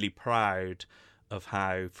really, really proud of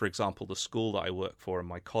how, for example, the school that I work for and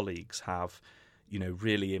my colleagues have, you know,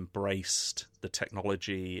 really embraced the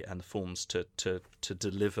technology and the forms to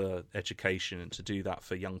deliver education and to do that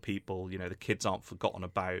for young people. You know, the kids aren't forgotten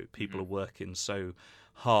about. People are working so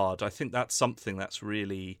hard. I think that's something that's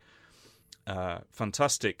really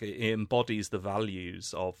fantastic. It embodies the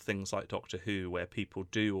values of things like Doctor Who, where people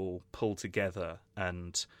do all pull together,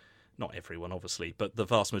 and not everyone obviously, but the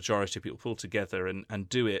vast majority of people pull together and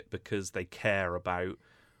do it because they care about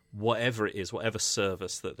whatever it is, whatever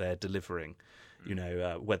service that they're delivering. You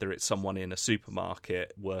know, whether it's someone in a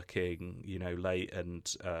supermarket working, you know, late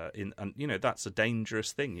and you know, that's a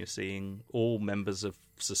dangerous thing. You're seeing all members of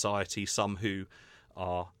society, some who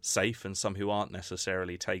are safe and some who aren't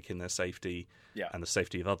necessarily taking their safety and the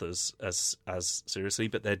safety of others as seriously,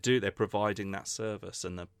 but they're providing that service,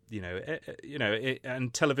 and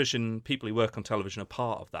and television, people who work on television are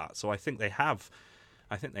part of that. So I think they have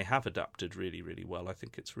adapted really, really well. I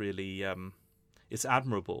think it's really it's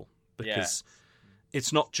admirable, because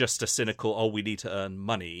it's not just a cynical, we need to earn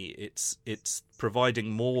money. It's providing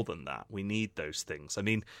more than that. We need those things. I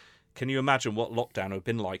mean, can you imagine what lockdown would have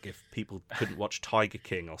been like if people couldn't watch Tiger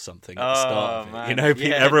King or something at the start of it? You know,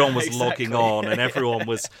 everyone was logging on, and everyone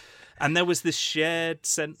was, and there was this shared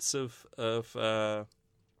sense of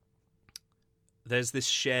there's this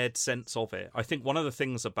shared sense of it. I think one of the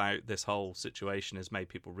things about this whole situation has made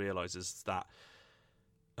people realise is that,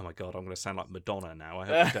 oh my God, I'm going to sound like Madonna now. I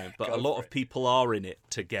hope I don't. But a lot of people are in it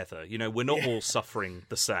together. You know, we're not all suffering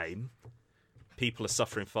the same. People are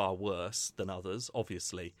suffering far worse than others,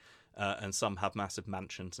 obviously. And some have massive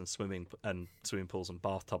mansions and swimming pools and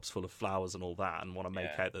bathtubs full of flowers and all that, and want to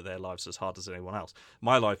make out that their life's as hard as anyone else.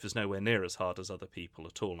 My life is nowhere near as hard as other people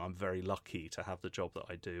at all. And I'm very lucky to have the job that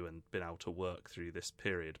I do and been able to work through this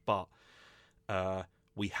period. But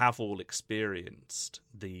we have all experienced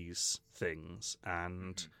these things,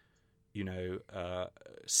 and you know,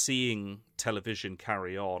 seeing television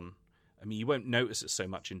carry on. I mean, you won't notice it so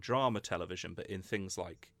much in drama television, but in things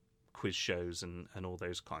like quiz shows and all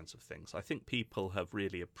those kinds of things, I think people have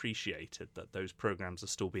really appreciated that those programs are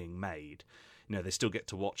still being made. You know, they still get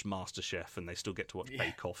to watch MasterChef, and they still get to watch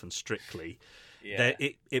Bake Off and Strictly.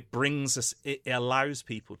 It brings us, it allows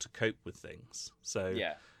people to cope with things. So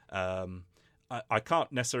I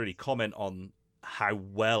can't necessarily comment on how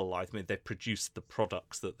well they've produced the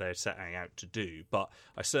products that they're setting out to do, but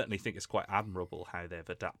I certainly think it's quite admirable how they've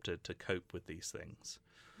adapted to cope with these things.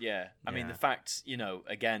 I mean, the fact, you know,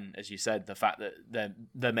 again, as you said, the fact that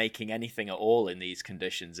they're making anything at all in these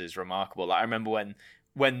conditions is remarkable. Like, I remember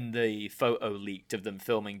when the photo leaked of them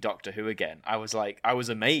filming Doctor Who again, I was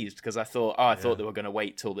amazed, because I thought they were going to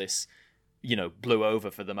wait till this blew over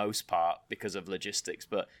for the most part because of logistics.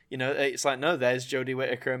 But, it's like, no, there's Jodie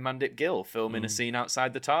Whittaker and Mandip Gill filming a scene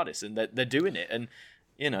outside the TARDIS, and they're doing it. And,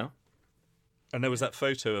 And there was that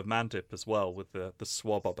photo of Mandip as well with the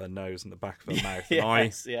swab up her nose and the back of her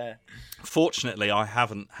mouth. Yes. Fortunately, I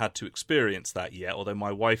haven't had to experience that yet, although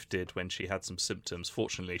my wife did when she had some symptoms.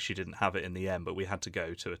 Fortunately, she didn't have it in the end, but we had to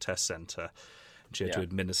go to a test centre. She had to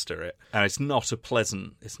administer it, and it's not a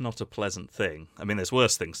pleasant thing. I mean, there's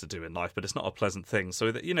worse things to do in life, but it's not a pleasant thing.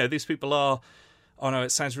 So that, these people are,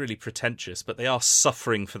 it sounds really pretentious, but they are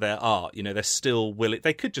suffering for their art. They're still willing.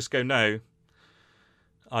 They could just go, no,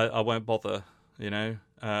 I won't bother.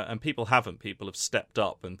 And people haven't. People have stepped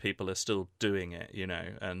up, and people are still doing it.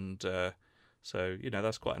 And so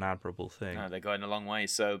that's quite an admirable thing. Oh, they're going a long way.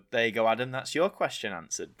 So there you go, Adam. That's your question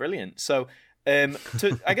answered. Brilliant. So.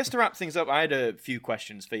 I guess to wrap things up, I had a few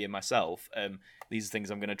questions for you myself. These are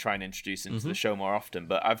things I'm going to try and introduce into the show more often,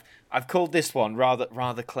 but I've called this one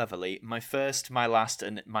rather cleverly "My First, My Last,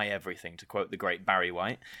 and My Everything," to quote the great Barry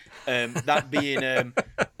White. That being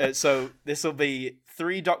so this will be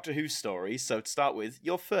 3 Doctor Who stories. So to start with,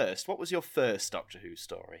 your first. What was your first Doctor Who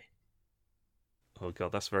story? Oh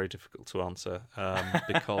God, that's very difficult to answer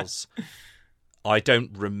because. I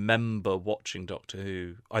don't remember watching Doctor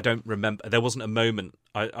Who. I don't remember. There wasn't a moment.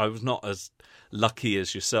 I was not as lucky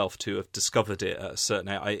as yourself to have discovered it at a certain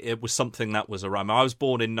age. It was something that was around. I was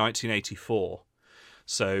born in 1984,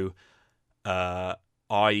 so I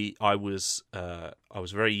was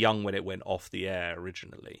very young when it went off the air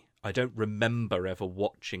originally. I don't remember ever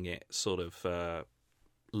watching it sort of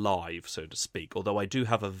live, so to speak. Although I do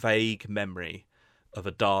have a vague memory of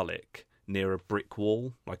a Dalek near a brick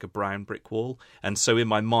wall, like a brown brick wall. And so in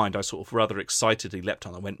my mind, I sort of rather excitedly leapt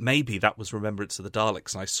on. I went, maybe that was Remembrance of the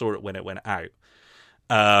Daleks, and I saw it when it went out.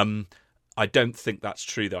 I don't think that's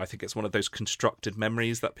true, though. I think it's one of those constructed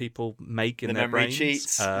memories that people make in their brains. The memory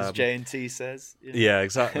cheats, as J&T says. Yeah,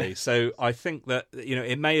 exactly. So I think that,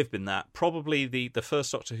 it may have been that. Probably the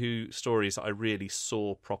first Doctor Who stories that I really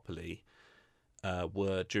saw properly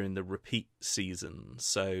were during the repeat season.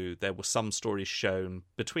 So there were some stories shown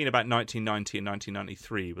between about 1990 and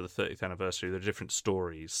 1993 with the 30th anniversary. There are different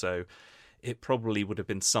stories. So it probably would have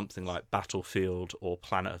been something like Battlefield or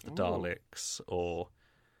Planet of the Daleks or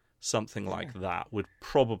something like that would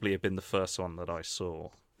probably have been the first one that I saw,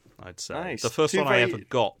 I'd say. Nice. The first one I ever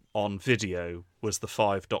got on video was The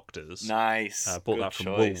Five Doctors. Nice. Bought that from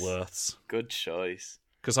Woolworths. Good choice.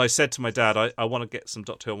 Because I said to my dad, I want to get some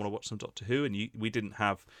Doctor Who, I want to watch some Doctor Who, and you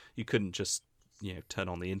couldn't just turn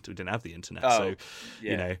on the internet. We didn't have the internet,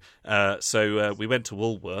 so we went to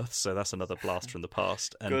Woolworths. So that's another blast from the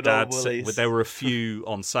past. And Good Dad old said Woolies. there were a few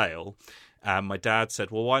on sale, and my dad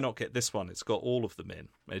said, "Well, why not get this one? It's got all of them in."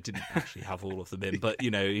 It didn't actually have all of them in, but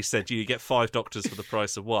he said you get 5 Doctors for the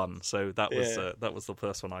price of one. So that was the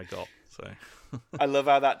first one I got. So. I love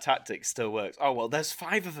how that tactic still works. Oh well, there's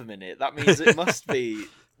 5 of them in it. That means it must be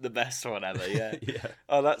the best one ever. Yeah. Yeah.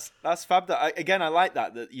 Oh, that's fab. I like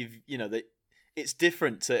that you've that it's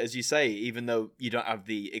different to, as you say, even though you don't have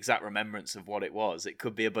the exact remembrance of what it was, it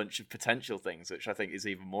could be a bunch of potential things, which I think is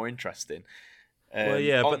even more interesting.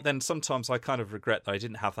 But then sometimes I kind of regret that I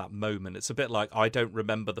didn't have that moment. It's a bit like I don't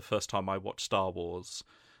remember the first time I watched Star Wars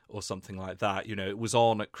or something like that. It was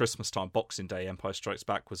on at Christmas time, Boxing Day, Empire Strikes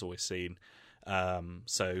Back was always seen.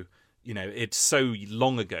 So, it's so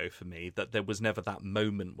long ago for me that there was never that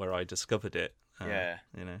moment where I discovered it. Oh,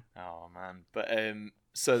 man. But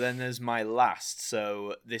so then there's my last.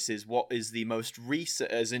 So this is what is the most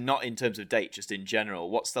recent, as in not in terms of date, just in general.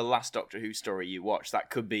 What's the last Doctor Who story you watched? That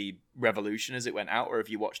could be Revolution as it went out, or have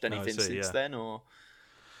you watched anything since then? Or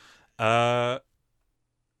let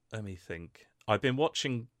me think. I've been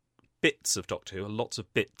watching bits of Doctor Who, lots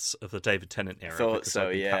of bits of the David Tennant era, because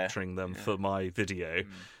I've been capturing them for my video.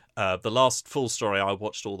 The last full story I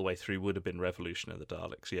watched all the way through would have been Revolution of the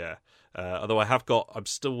Daleks, although I'm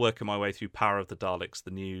still working my way through Power of the Daleks,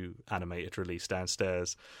 the new animated release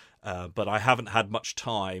downstairs. But I haven't had much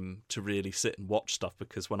time to really sit and watch stuff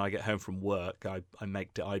because when I get home from work, I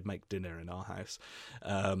make dinner in our house.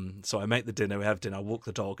 So I make the dinner, we have dinner, I walk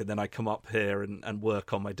the dog, and then I come up here and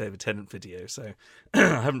work on my David Tennant video. So I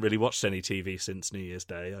haven't really watched any TV since New Year's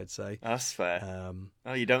Day, I'd say. That's fair.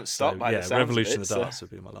 You don't stop by the sounds Revolution of the Daleks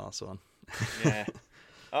would be my last one. Yeah.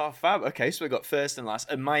 Oh, fab. Okay, so we've got first and last.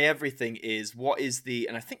 And my everything is,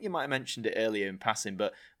 and I think you might have mentioned it earlier in passing,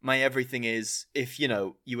 but my everything is, if,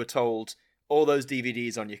 you were told all those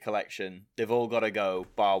DVDs on your collection, they've all got to go,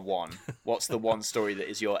 bar one. What's the one story that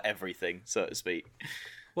is your everything, so to speak?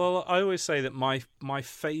 Well, I always say that my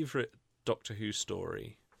favourite Doctor Who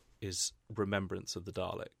story is Remembrance of the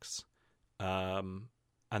Daleks.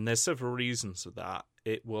 And there's several reasons for that.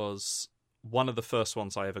 It was one of the first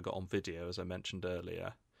ones I ever got on video, as I mentioned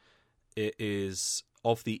earlier. It is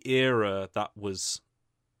of the era that was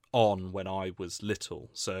on when I was little.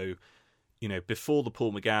 So, before the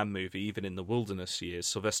Paul McGann movie, even in the Wilderness years,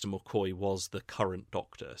 Sylvester McCoy was the current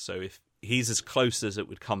Doctor. So if he's as close as it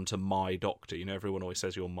would come to my Doctor, everyone always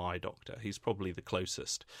says you're my Doctor. He's probably the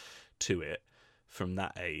closest to it from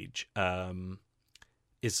that age.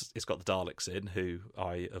 It's got the Daleks in, who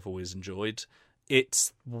I have always enjoyed.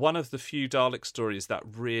 It's one of the few Dalek stories that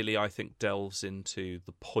really, I think, delves into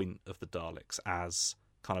the point of the Daleks as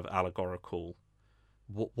kind of allegorical,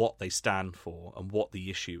 what they stand for and what the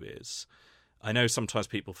issue is. I know sometimes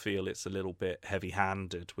people feel it's a little bit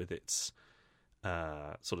heavy-handed with its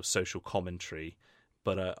sort of social commentary,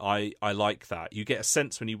 but I like that. You get a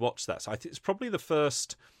sense when you watch that. So I think it's probably the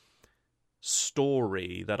first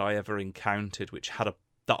story that I ever encountered which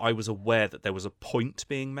that I was aware that there was a point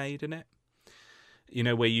being made in it.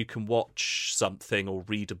 Where you can watch something or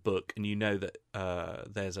read a book and that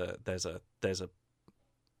there's a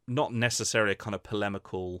not necessarily a kind of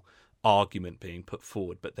polemical argument being put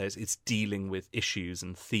forward, but it's dealing with issues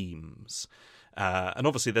and themes. And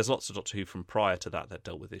obviously there's lots of Doctor Who from prior to that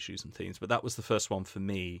dealt with issues and themes, but that was the first one for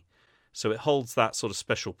me. So it holds that sort of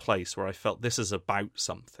special place where I felt this is about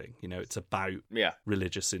something. It's about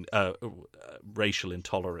religious racial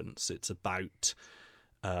intolerance. It's about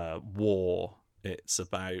war. It's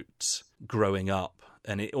about growing up.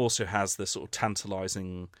 And it also has the sort of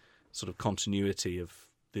tantalising sort of continuity of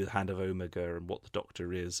the Hand of Omega and what the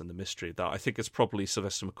Doctor is and the mystery of that. I think it's probably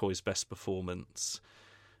Sylvester McCoy's best performance.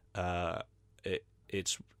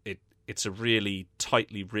 It's a really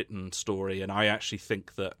tightly written story, and I actually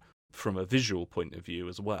think that from a visual point of view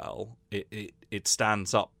as well, it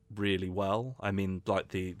stands up really well. I mean, like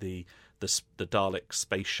the Dalek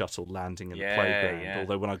space shuttle landing in the playground. Yeah.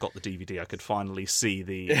 Although when I got the DVD, I could finally see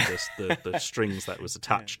the strings that was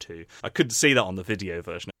attached to. I couldn't see that on the video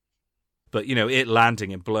version. But, it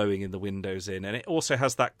landing and blowing in the windows in. And it also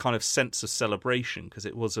has that kind of sense of celebration because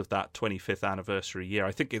it was of that 25th anniversary year.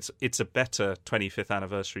 I think it's a better 25th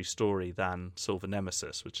anniversary story than Silver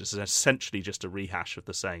Nemesis, which is essentially just a rehash of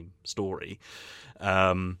the same story.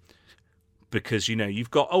 Because,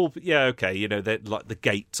 you've got, like the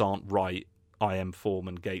gates aren't right. I.M.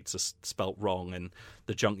 Foreman gates are spelt wrong and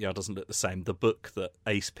the junkyard doesn't look the same. The book that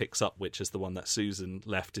Ace picks up, which is the one that Susan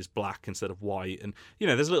left, is black instead of white. And,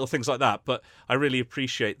 there's little things like that. But I really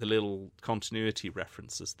appreciate the little continuity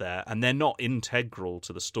references there. And they're not integral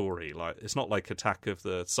to the story. Like, it's not like Attack of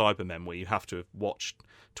the Cybermen where you have to have watched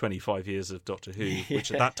 25 years of Doctor Who,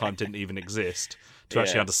 which at that time didn't even exist, to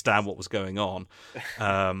actually understand what was going on.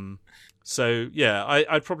 So yeah,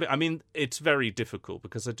 I mean, it's very difficult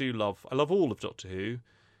because I love all of Doctor Who.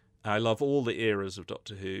 I love all the eras of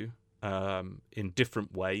Doctor Who in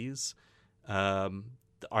different ways.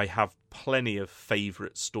 I have plenty of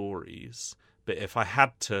favourite stories, but if I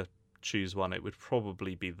had to choose one, it would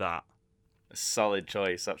probably be that. A solid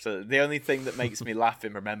choice, absolutely. The only thing that makes me laugh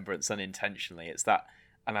in remembrance unintentionally, it's that,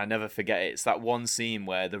 and I never forget it, it's that one scene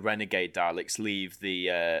where the renegade Daleks leave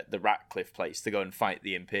the Ratcliffe place to go and fight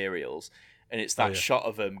the Imperials, and it's that shot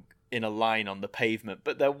of them in a line on the pavement,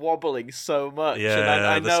 but they're wobbling so much. Yeah, and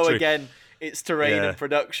I know, true. Again, it's terrain and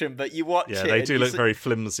production, but you watch it. Yeah, they do look very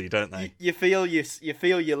flimsy, don't they? You feel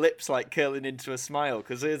your lips like curling into a smile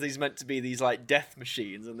because these meant to be these like death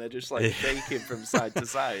machines, and they're just like shaking from side to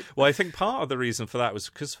side. Well, I think part of the reason for that was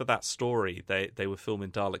because for that story, they were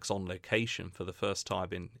filming Daleks on location for the first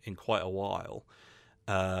time in quite a while,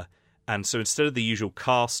 and so instead of the usual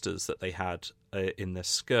casters that they had in their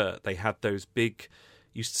skirt, they had those big.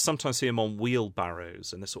 You used to sometimes see them on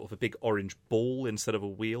wheelbarrows, and they're sort of a big orange ball instead of a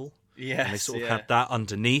wheel. Yes, and they sort of had that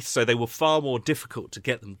underneath, so they were far more difficult to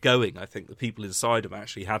get them going. I think the people inside them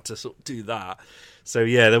actually had to sort of do that. So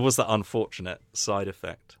yeah, there was that unfortunate side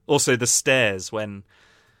effect. Also, the stairs when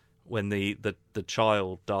the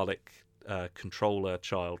child Dalek controller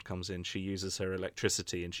child comes in, she uses her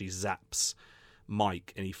electricity and she zaps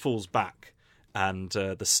Mike, and he falls back, and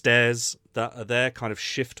the stairs that are there kind of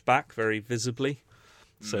shift back very visibly.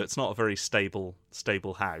 So it's not a very stable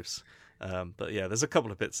house. But yeah, there's a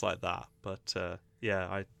couple of bits like that. But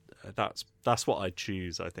that's what I'd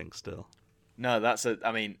choose, I think, still. No,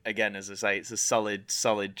 again, as I say, it's a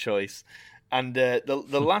solid choice. And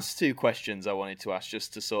the last two questions I wanted to ask,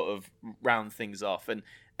 just to sort of round things off. And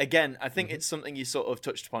again, I think it's something you sort of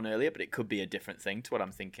touched upon earlier, but it could be a different thing to what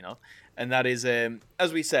I'm thinking of. And that is,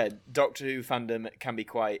 as we said, Doctor Who fandom can be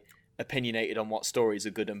quite opinionated on what stories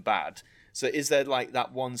are good and bad. So is there like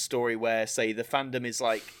that one story where, say, the fandom is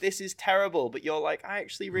like, this is terrible, but you're like, I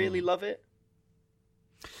actually really love it?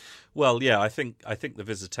 Well, yeah, I think The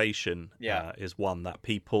Visitation Yeah. is one that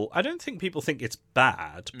I don't think people think it's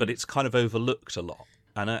bad, but it's kind of overlooked a lot.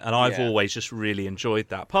 And I've always just really enjoyed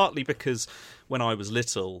that, partly because when I was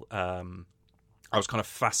little, I was kind of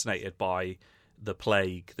fascinated by the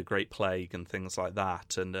plague, the Great Plague, and things like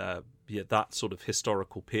that. And that sort of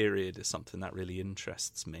historical period is something that really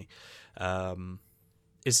interests me.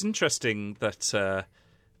 It's interesting that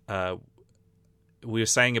we were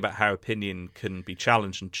saying about how opinion can be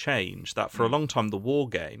challenged and changed, that for a long time the War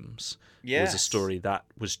Games was a story that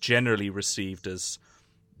was generally received as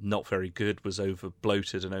not very good, was over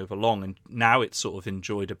bloated and over long, and now it's sort of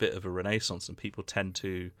enjoyed a bit of a renaissance and people tend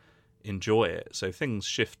to enjoy it. So things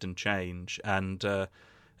shift and change. And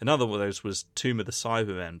another one of those was Tomb of the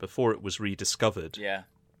Cybermen. Before it was rediscovered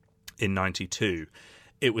in 92,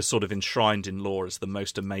 it was sort of enshrined in lore as the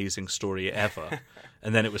most amazing story ever.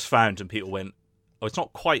 And then it was found and people went, oh, it's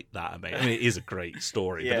not quite that amazing. I mean, it is a great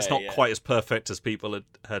story, but it's not quite as perfect as people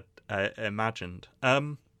had imagined.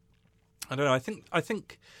 I don't know. I think I'm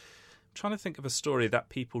trying to think of a story that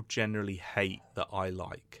people generally hate that I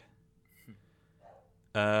like.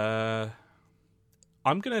 I'm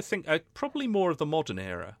going to think probably more of the modern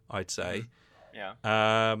era, I'd say. Yeah.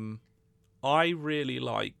 I really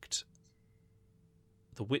liked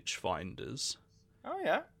The Witchfinders. Oh,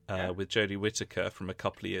 yeah. With Jodie Whittaker from a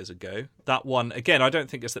couple of years ago. That one, again, I don't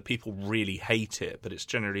think it's that people really hate it, but it's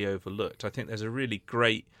generally overlooked. I think there's a really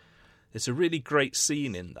great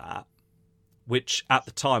scene in that, which at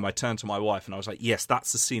the time I turned to my wife and I was like, yes,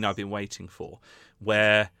 that's the scene I've been waiting for,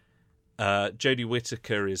 where Jodie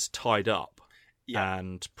Whittaker is tied up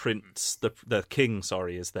and Prince, the king,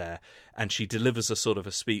 is there, and she delivers a sort of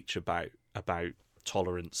a speech about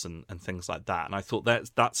tolerance and things like that. And I thought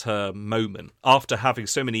that's her moment. After having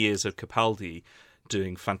so many years of Capaldi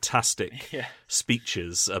doing fantastic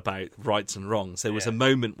speeches about rights and wrongs, there was a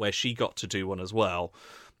moment where she got to do one as well.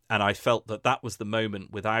 And I felt that was the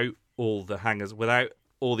moment, without all the hangers, without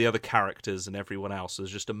all the other characters and everyone else. It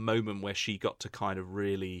was just a moment where she got to kind of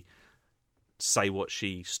really say what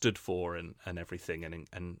she stood for and everything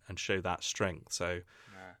and show that strength. So,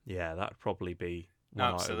 that'd probably be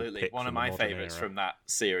one. Absolutely. One of my favourites from that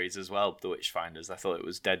series as well, The Witchfinders. I thought it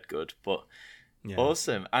was dead good, but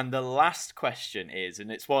awesome. And the last question is,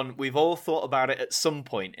 and it's one we've all thought about it at some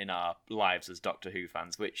point in our lives as Doctor Who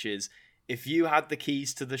fans, which is, if you had the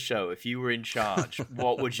keys to the show, if you were in charge,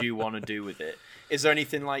 what would you want to do with it? Is there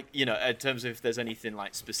anything like, in terms of if there's anything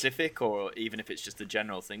like specific, or even if it's just a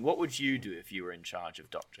general thing, what would you do if you were in charge of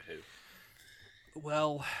Doctor Who?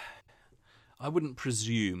 Well, I wouldn't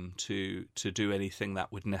presume to do anything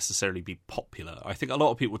that would necessarily be popular. I think a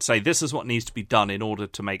lot of people would say this is what needs to be done in order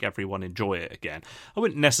to make everyone enjoy it again. I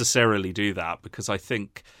wouldn't necessarily do that, because I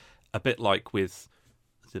think, a bit like with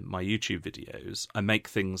my YouTube videos, I make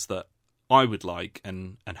things that I would like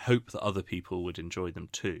and hope that other people would enjoy them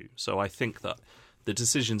too. So I think that the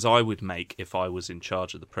decisions I would make if I was in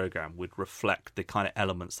charge of the programme would reflect the kind of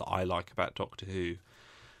elements that I like about Doctor Who.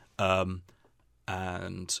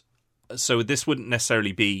 And so this wouldn't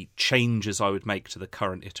necessarily be changes I would make to the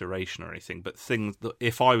current iteration or anything, but things that,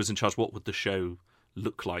 if I was in charge, what would the show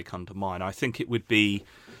look like under mine? I think it would be,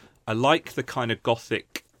 I like the kind of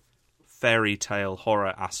gothic fairy tale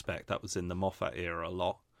horror aspect that was in the Moffat era a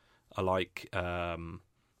lot. I like,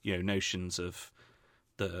 notions of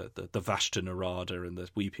the Vashta Narada and the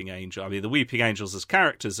Weeping Angel. I mean, the Weeping Angels as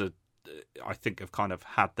characters I think have kind of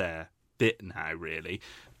had their bit now, really.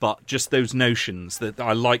 But just those notions, that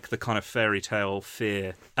I like the kind of fairy tale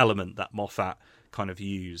fear element that Moffat kind of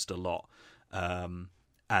used a lot.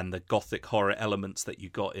 And the gothic horror elements that you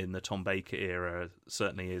got in the Tom Baker era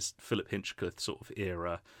certainly is Philip Hinchcliffe sort of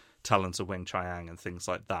era. Talons of Weng Chiang and things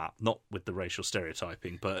like that, not with the racial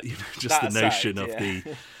stereotyping, but just that the notion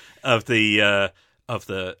of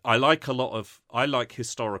the I like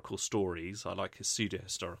historical stories. I like pseudo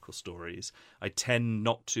historical stories. I tend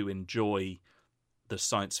not to enjoy the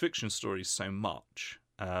science fiction stories so much,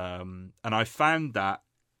 and I found that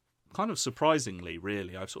kind of surprisingly.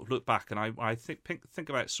 Really, I sort of look back and I think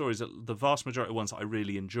about stories that the vast majority of ones that I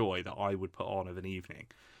really enjoy that I would put on of an evening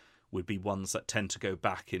would be ones that tend to go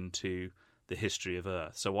back into the history of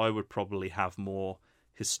Earth. So I would probably have more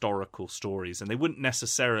historical stories, and they wouldn't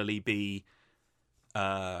necessarily be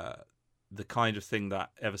the kind of thing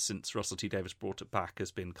that ever since Russell T Davies brought it back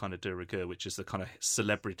has been kind of de rigueur, which is the kind of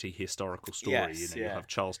celebrity historical story. Yes, you'll have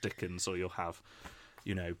Charles Dickens, or you'll have,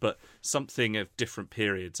 but something of different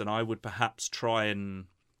periods. And I would perhaps try and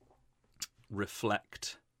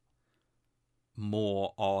reflect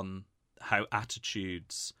more on how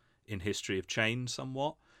attitudes in history have changed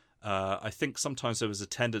somewhat. I think sometimes there was a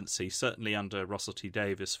tendency, certainly under Russell T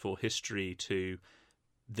Davies, for history to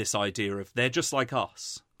this idea of they're just like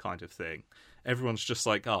us kind of thing. Everyone's just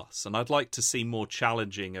like us. And I'd like to see more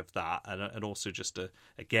challenging of that, and also just,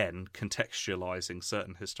 again, contextualising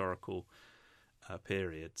certain historical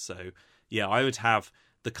periods. So, yeah, I would have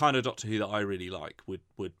the kind of Doctor Who that I really like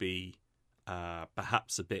would be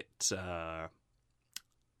perhaps a bit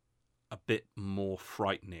more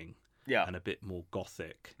frightening, and a bit more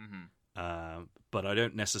gothic. But I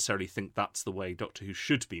don't necessarily think that's the way Doctor Who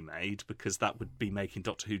should be made, because that would be making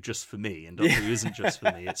Doctor Who just for me, and Doctor Who isn't just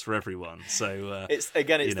for me; it's for everyone. So it's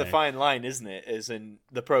the fine line, isn't it? As in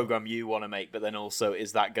the program you want to make, but then also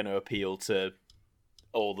is that going to appeal to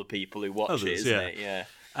all the people who watch it? Isn't it? Yeah.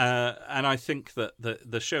 And I think that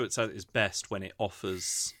the show itself is best when it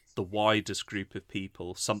offers the widest group of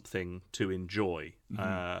people something to enjoy.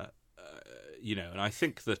 And I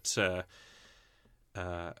think that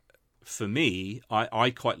for me, I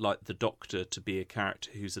quite like the Doctor to be a character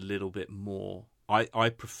who's a little bit more. I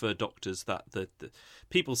prefer Doctors that the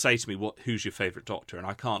people say to me, who's your favourite Doctor? And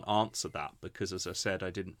I can't answer that because, as I said, I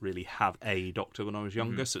didn't really have a Doctor when I was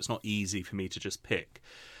younger, so it's not easy for me to just pick.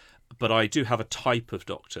 But I do have a type of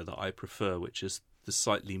Doctor that I prefer, which is the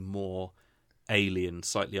slightly more alien,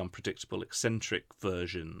 slightly unpredictable, eccentric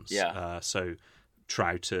versions. Yeah. So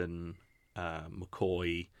Troughton,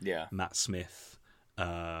 McCoy, Matt Smith,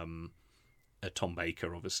 Tom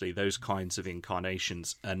Baker, obviously, those kinds of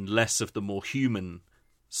incarnations, and less of the more human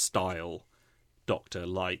style Doctor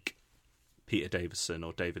like Peter Davison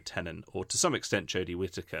or David Tennant, or to some extent Jodie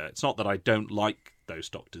Whittaker. It's not that I don't like those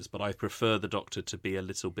Doctors, but I prefer the Doctor to be a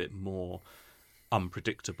little bit more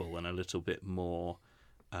unpredictable and a little bit more...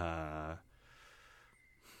 I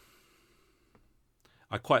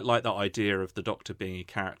quite like that idea of the Doctor being a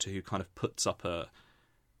character who kind of puts up a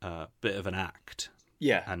bit of an act.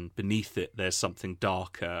 Yeah. And beneath it, there's something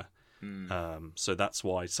darker. So that's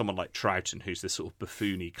why someone like Troughton, who's this sort of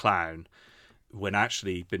buffoony clown, when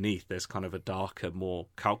actually beneath there's kind of a darker, more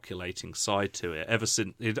calculating side to it.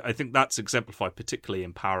 I think that's exemplified particularly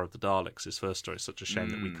in Power of the Daleks, his first story. It's such a shame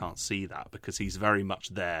that we can't see that, because he's very much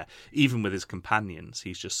there. Even with his companions,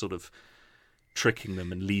 he's just sort of tricking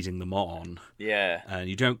them and leading them on. Yeah. And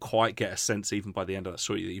you don't quite get a sense, even by the end of that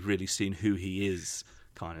story, that you've really seen who he is,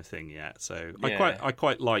 kind of thing yet. So I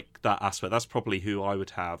quite like that aspect. That's probably who I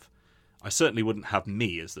would have. I certainly wouldn't have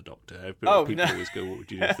me as the Doctor. People always go, "What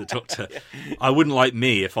would you do with the Doctor?" I wouldn't like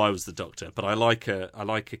me if I was the Doctor, but I like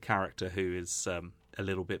a character who is a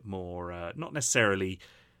little bit more not necessarily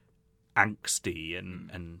angsty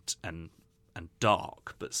and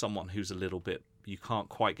dark, but someone who's a little bit, you can't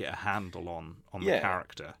quite get a handle on the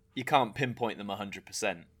character. You can't pinpoint them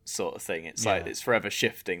 100%, sort of thing. It's like it's forever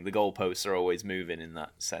shifting. The goalposts are always moving in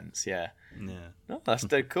that sense. Yeah. No, that's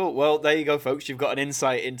dead cool. Well, there you go, folks. You've got an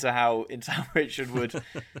insight into how Richard would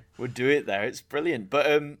do it there. It's brilliant.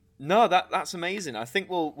 But no, that's amazing. I think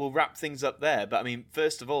we'll wrap things up there. But I mean,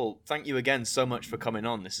 first of all, thank you again so much for coming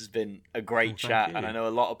on. This has been a great chat, and I know a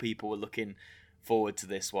lot of people were looking forward to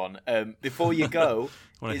this one. Before you go,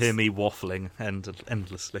 want to hear me waffling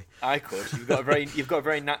endlessly? I could. You've got a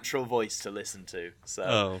very natural voice to listen to.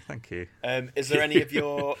 So, thank you. Is there any of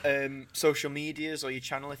your social medias or your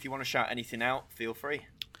channel? If you want to shout anything out, feel free.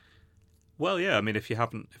 Well, yeah. I mean, if you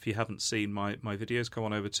haven't seen my videos, go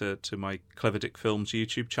on over to my Clever Dick Films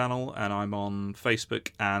YouTube channel, and I'm on Facebook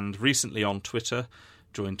and recently on Twitter.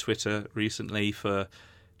 Joined Twitter recently for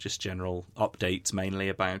just general updates, mainly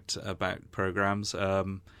about programs. I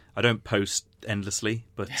don't post endlessly,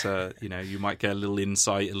 but you might get a little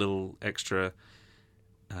insight, a little extra,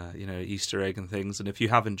 Easter egg and things. And if you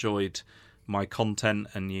have enjoyed my content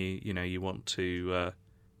and you want to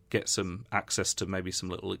get some access to maybe some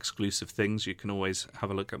little exclusive things, you can always have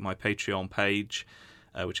a look at my Patreon page,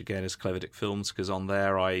 which again is Clever Dick Films, because on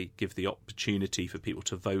there I give the opportunity for people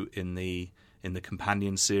to vote in the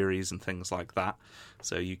companion series and things like that,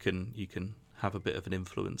 so you can have a bit of an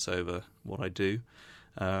influence over what I do.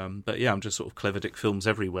 But yeah, I'm just sort of Clever Dick Films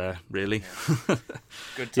everywhere, really.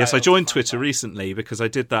 Good. Yes, I joined Twitter recently because I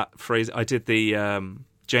did that phrase. I did the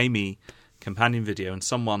Jamie companion video, and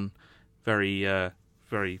someone very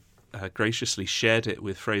graciously shared it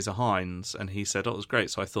with Fraser Hines, and he said, "Oh, it was great."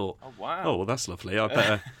 So I thought, "Oh wow, well, that's lovely.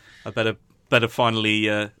 I better finally.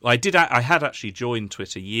 I had actually joined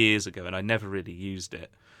Twitter years ago, and I never really used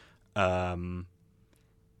it.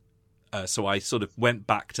 So I sort of went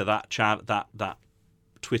back to that that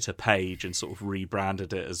Twitter page and sort of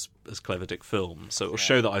rebranded it as Clever Dick Films. So it'll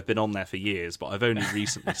show that I've been on there for years, but I've only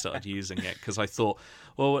recently started using it because I thought,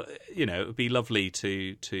 well, it would be lovely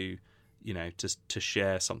to to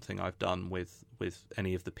share something I've done with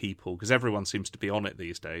any of the people, because everyone seems to be on it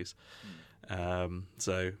these days.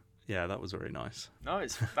 So yeah, that was very nice. No,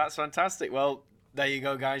 that's fantastic. Well, there you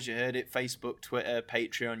go, guys. You heard it. Facebook, Twitter,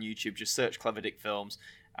 Patreon, YouTube. Just search Clever Dick Films,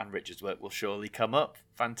 and Richard's work will surely come up.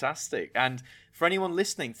 Fantastic. And for anyone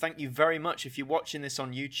listening, thank you very much. If you're watching this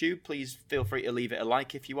on YouTube, please feel free to leave it a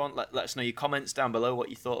like if you want. Let us know your comments down below, what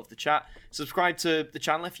you thought of the chat. Subscribe to the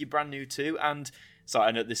channel if you're brand new too. And so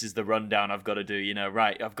I know this is the rundown I've got to do,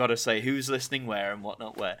 right, I've got to say who's listening where and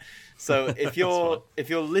whatnot where. So if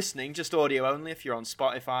you're listening, just audio only, if you're on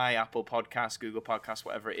Spotify, Apple Podcasts, Google Podcasts,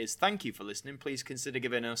 whatever it is, thank you for listening. Please consider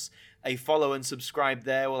giving us a follow and subscribe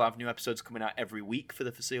there. We'll have new episodes coming out every week for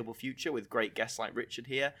the foreseeable future with great guests like Richard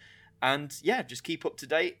here. And yeah, just keep up to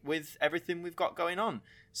date with everything we've got going on.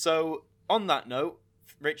 So on that note,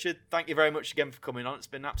 Richard, thank you very much again for coming on. It's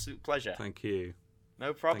been an absolute pleasure. Thank you.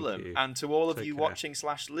 No problem. And to all of you watching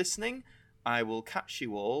 / listening, I will catch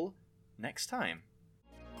you all next time.